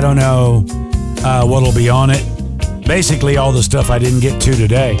week. I don't know what'll be on it. Basically, all the stuff I didn't get to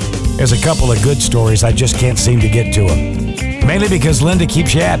today. There's a couple of good stories. I just can't seem to get to them. Mainly because Lynda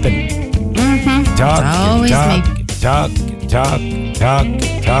keeps yapping. Talk, always talk, me. talk, talk, talk,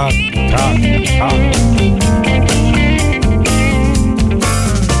 talk, talk, talk.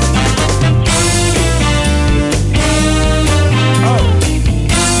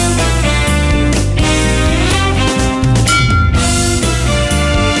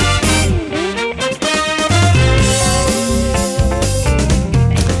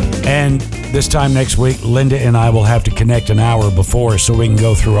 And this time next week, Lynda and I will have to connect an hour before so we can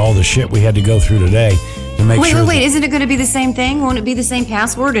go through all the shit we had to go through today to make sure. Wait. Isn't it going to be the same thing? Won't it be the same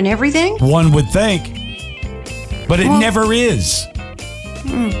password and everything? One would think, but it never is.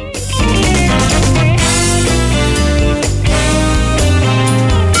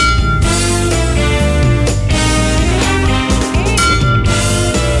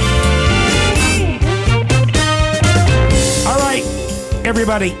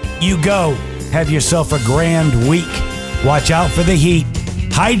 Everybody, you go. Have yourself a grand week. Watch out for the heat.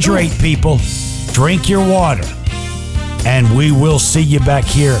 Hydrate, people. Drink your water. And we will see you back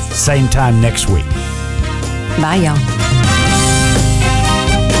here same time next week. Bye, y'all.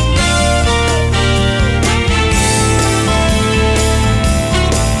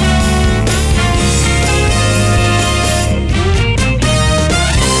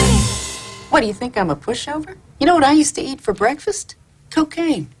 What, do you think I'm a pushover? You know what I used to eat for breakfast?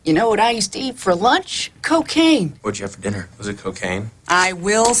 Cocaine. You know what I used to eat for lunch? Cocaine. What'd you have for dinner? Was it cocaine? I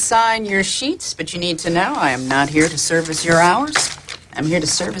will sign your sheets, but you need to know I am not here to service your hours. I'm here to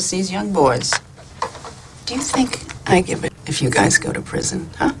service these young boys. Do you think I give it if you guys go to prison,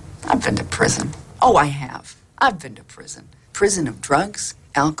 huh? I've been to prison. Oh, I have. I've been to prison. Prison of drugs,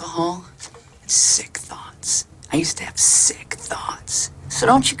 alcohol, and sick thoughts. I used to have sick thoughts. So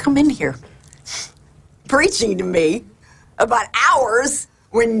don't you come in here preaching to me about hours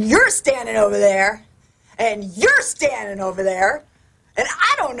when you're standing over there and you're standing over there and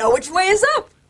I don't know which way is up.